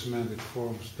that the semantic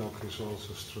forms doc is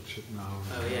also structured now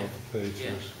in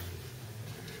pages.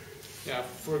 Yeah.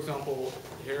 For example,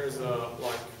 here is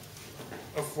like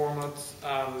a format,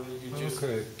 and you just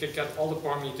get all the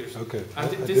parameters. Okay. And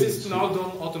this is now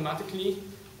done automatically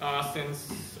since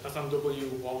SMW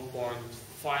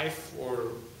 1.5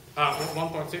 or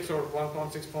 1.6 or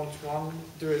 1.6.1.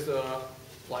 There is a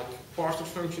like parser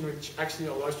function which actually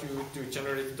allows you to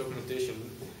generate the documentation.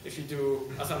 If you do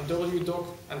SMW doc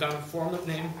and then format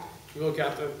name, you will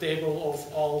get a table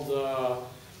of all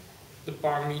the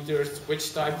parameters,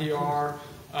 which type they are,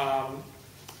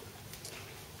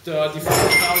 the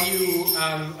default value,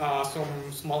 and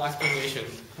some small explanation.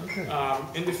 Okay.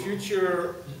 In the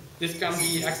future, this can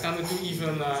be extended to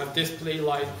even display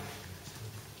like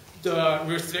the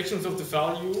restrictions of the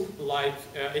value, like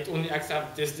it only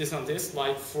accepts this, and this,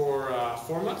 like for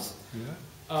formats. Yeah.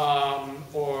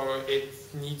 Or it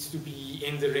needs to be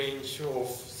in the range of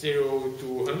 0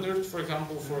 to 100, for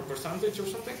example, for a percentage or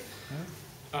something.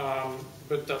 Yeah.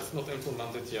 But that's not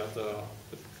implemented yet.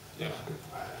 Yeah.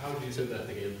 How do you do that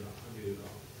again? How do you do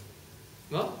that?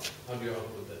 What? How do you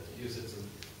output that? Use it to...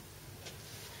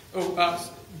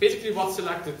 Basically what's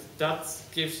selected, that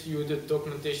gives you the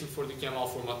documentation for the KML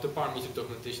format, the parameter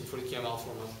documentation for the KML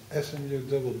format. SMU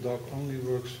double doc only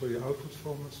works for your output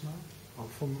formats now? Or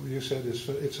you said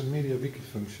it's a media wiki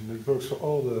function. It works for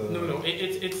all the... No,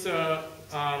 it's a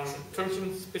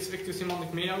function specific to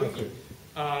Semantic Media Wiki. Okay.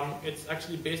 It's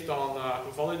actually based on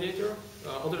Validator,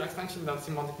 other extension that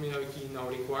Semantic MediaWiki now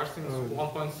requires in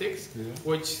 1.6,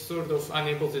 which sort of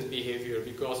enables this behavior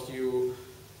because you,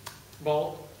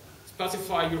 well,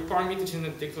 specify your parameters in a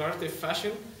declarative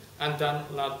fashion and then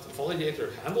let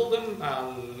Validator handle them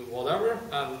and whatever,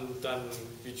 and then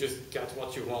you just get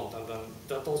what you want. And then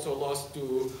that also allows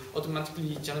to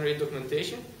automatically generate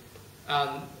documentation.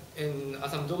 And in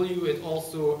SMW, it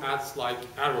also adds like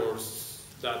errors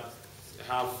that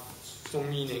have some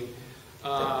meaning.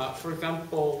 For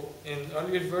example, in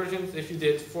earlier versions, if you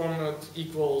did format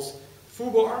equals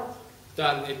foobar,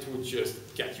 then it would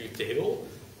just get you a table.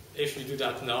 If you do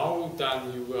that now,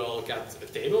 then you will get a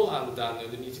table, and then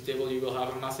underneath the table you will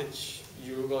have a message.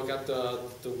 You will get the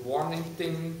warning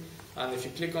thing, and if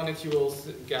you click on it, you will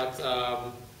get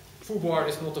foobar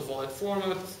is not a valid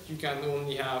format. You can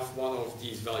only have one of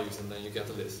these values, and then you get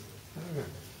a list.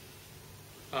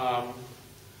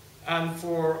 And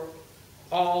for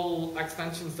all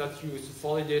extensions that use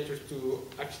validators to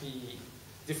actually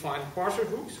define parser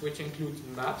hooks, which include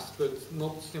maps, but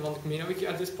not Semantic MediaWiki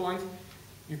at this point,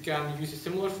 you can use a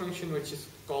similar function which is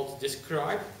called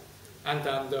describe, and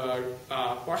then the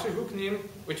parser hook name,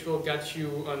 which will get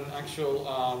you an actual,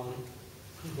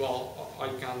 well, I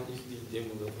can easily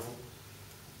demo that one.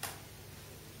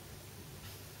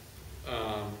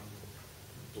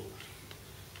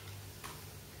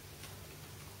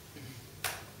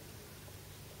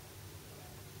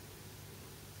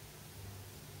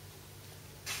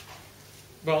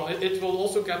 Well, it will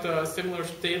also get a similar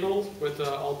table with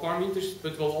all parameters,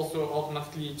 but will also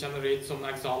automatically generate some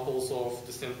examples of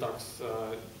the syntax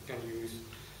you can use.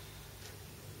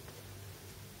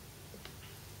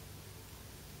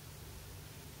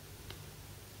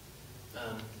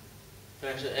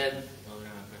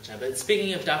 But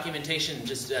speaking of documentation,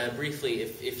 just briefly,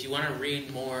 if you want to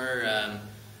read more,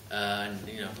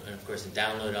 you know, and of course,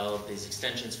 download all of these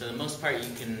extensions, for the most part, you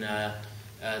can.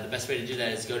 The best way to do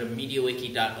that is go to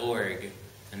MediaWiki.org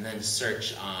and then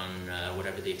search on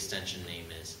whatever the extension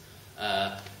name is.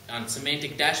 On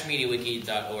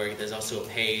semantic-mediawiki.org, there's also a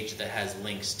page that has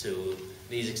links to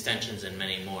these extensions and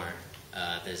many more.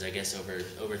 There's, I guess,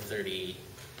 over 30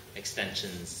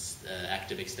 extensions,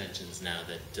 active extensions now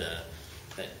that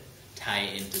tie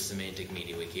into Semantic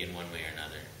MediaWiki in one way or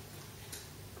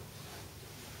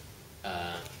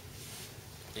another.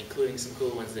 Including some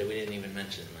cool ones that we didn't even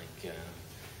mention,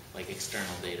 like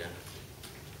external data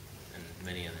and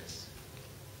many others.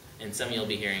 And some you'll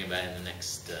be hearing about in the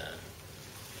next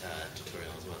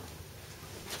tutorial as well.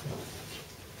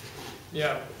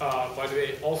 Yeah, by the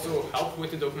way, also help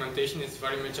with the documentation is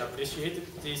very much appreciated.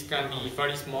 These can be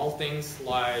very small things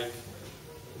like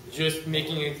just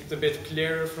making it a bit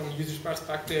clearer from user's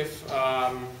perspective,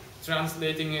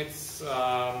 translating it,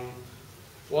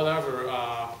 whatever.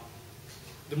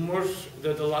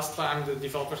 The less time the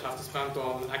developers have to spend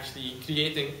on actually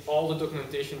creating all the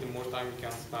documentation, the more time you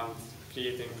can spend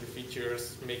creating the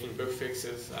features, making bug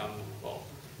fixes, and well,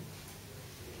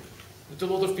 but a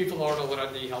lot of people are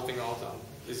already helping out, and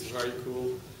this is very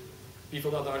cool.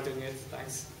 People that are doing it,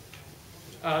 thanks.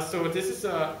 So this is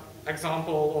an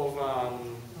example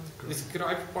of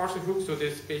describe parser hook. So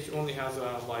this page only has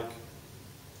like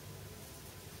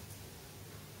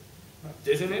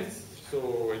this in it.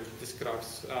 So it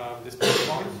describes this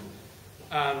point,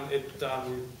 and it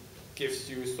gives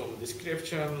you some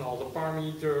description, all the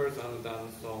parameters, and then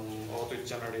some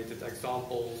auto-generated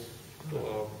examples,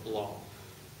 blah.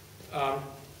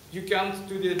 You can't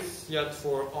do this yet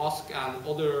for ask and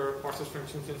other parser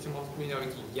functions in Semantic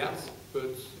MediaWiki yet,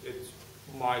 but it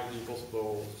might be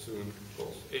possible soon,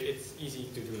 because it's easy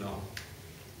to do now.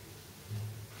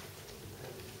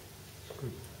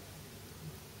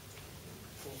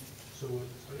 So,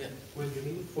 when you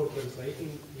mean for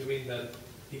translating, you mean that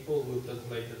people will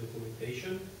translate the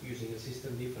documentation using a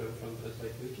system different from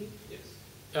Translate Wiki? Yes.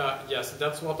 Yes,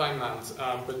 that's what I meant.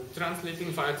 But translating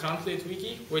via Translate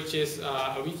Wiki, which is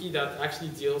a wiki that actually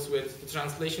deals with the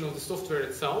translation of the software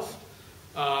itself,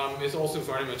 is also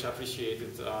very much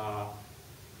appreciated.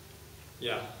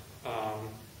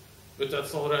 But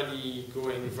that's already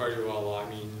going very well. I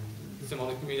mean,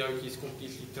 Semantic MediaWiki is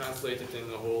completely translated in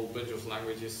a whole bunch of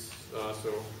languages.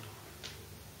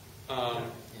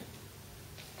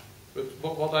 But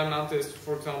what I meant is,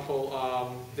 for example,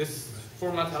 this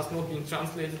format has not been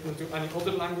translated into any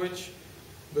other language,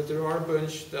 but there are a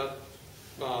bunch that,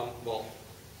 well,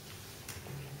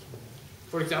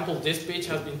 for example, this page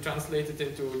has been translated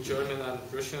into German and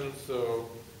Russian, so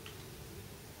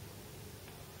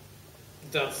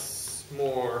that's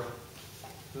more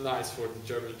nice for the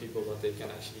German people that they can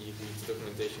actually read the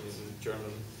documentation in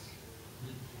German.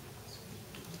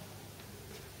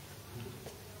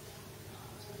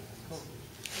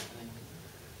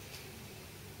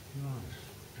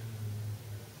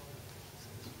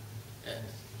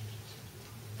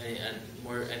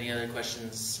 Any other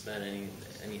questions about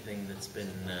anything that's been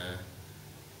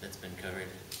covered?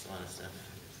 It's a lot of stuff.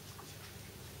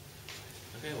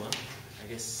 Okay, well, I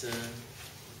guess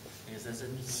that's it.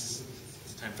 It's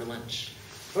time for lunch.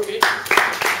 Okay.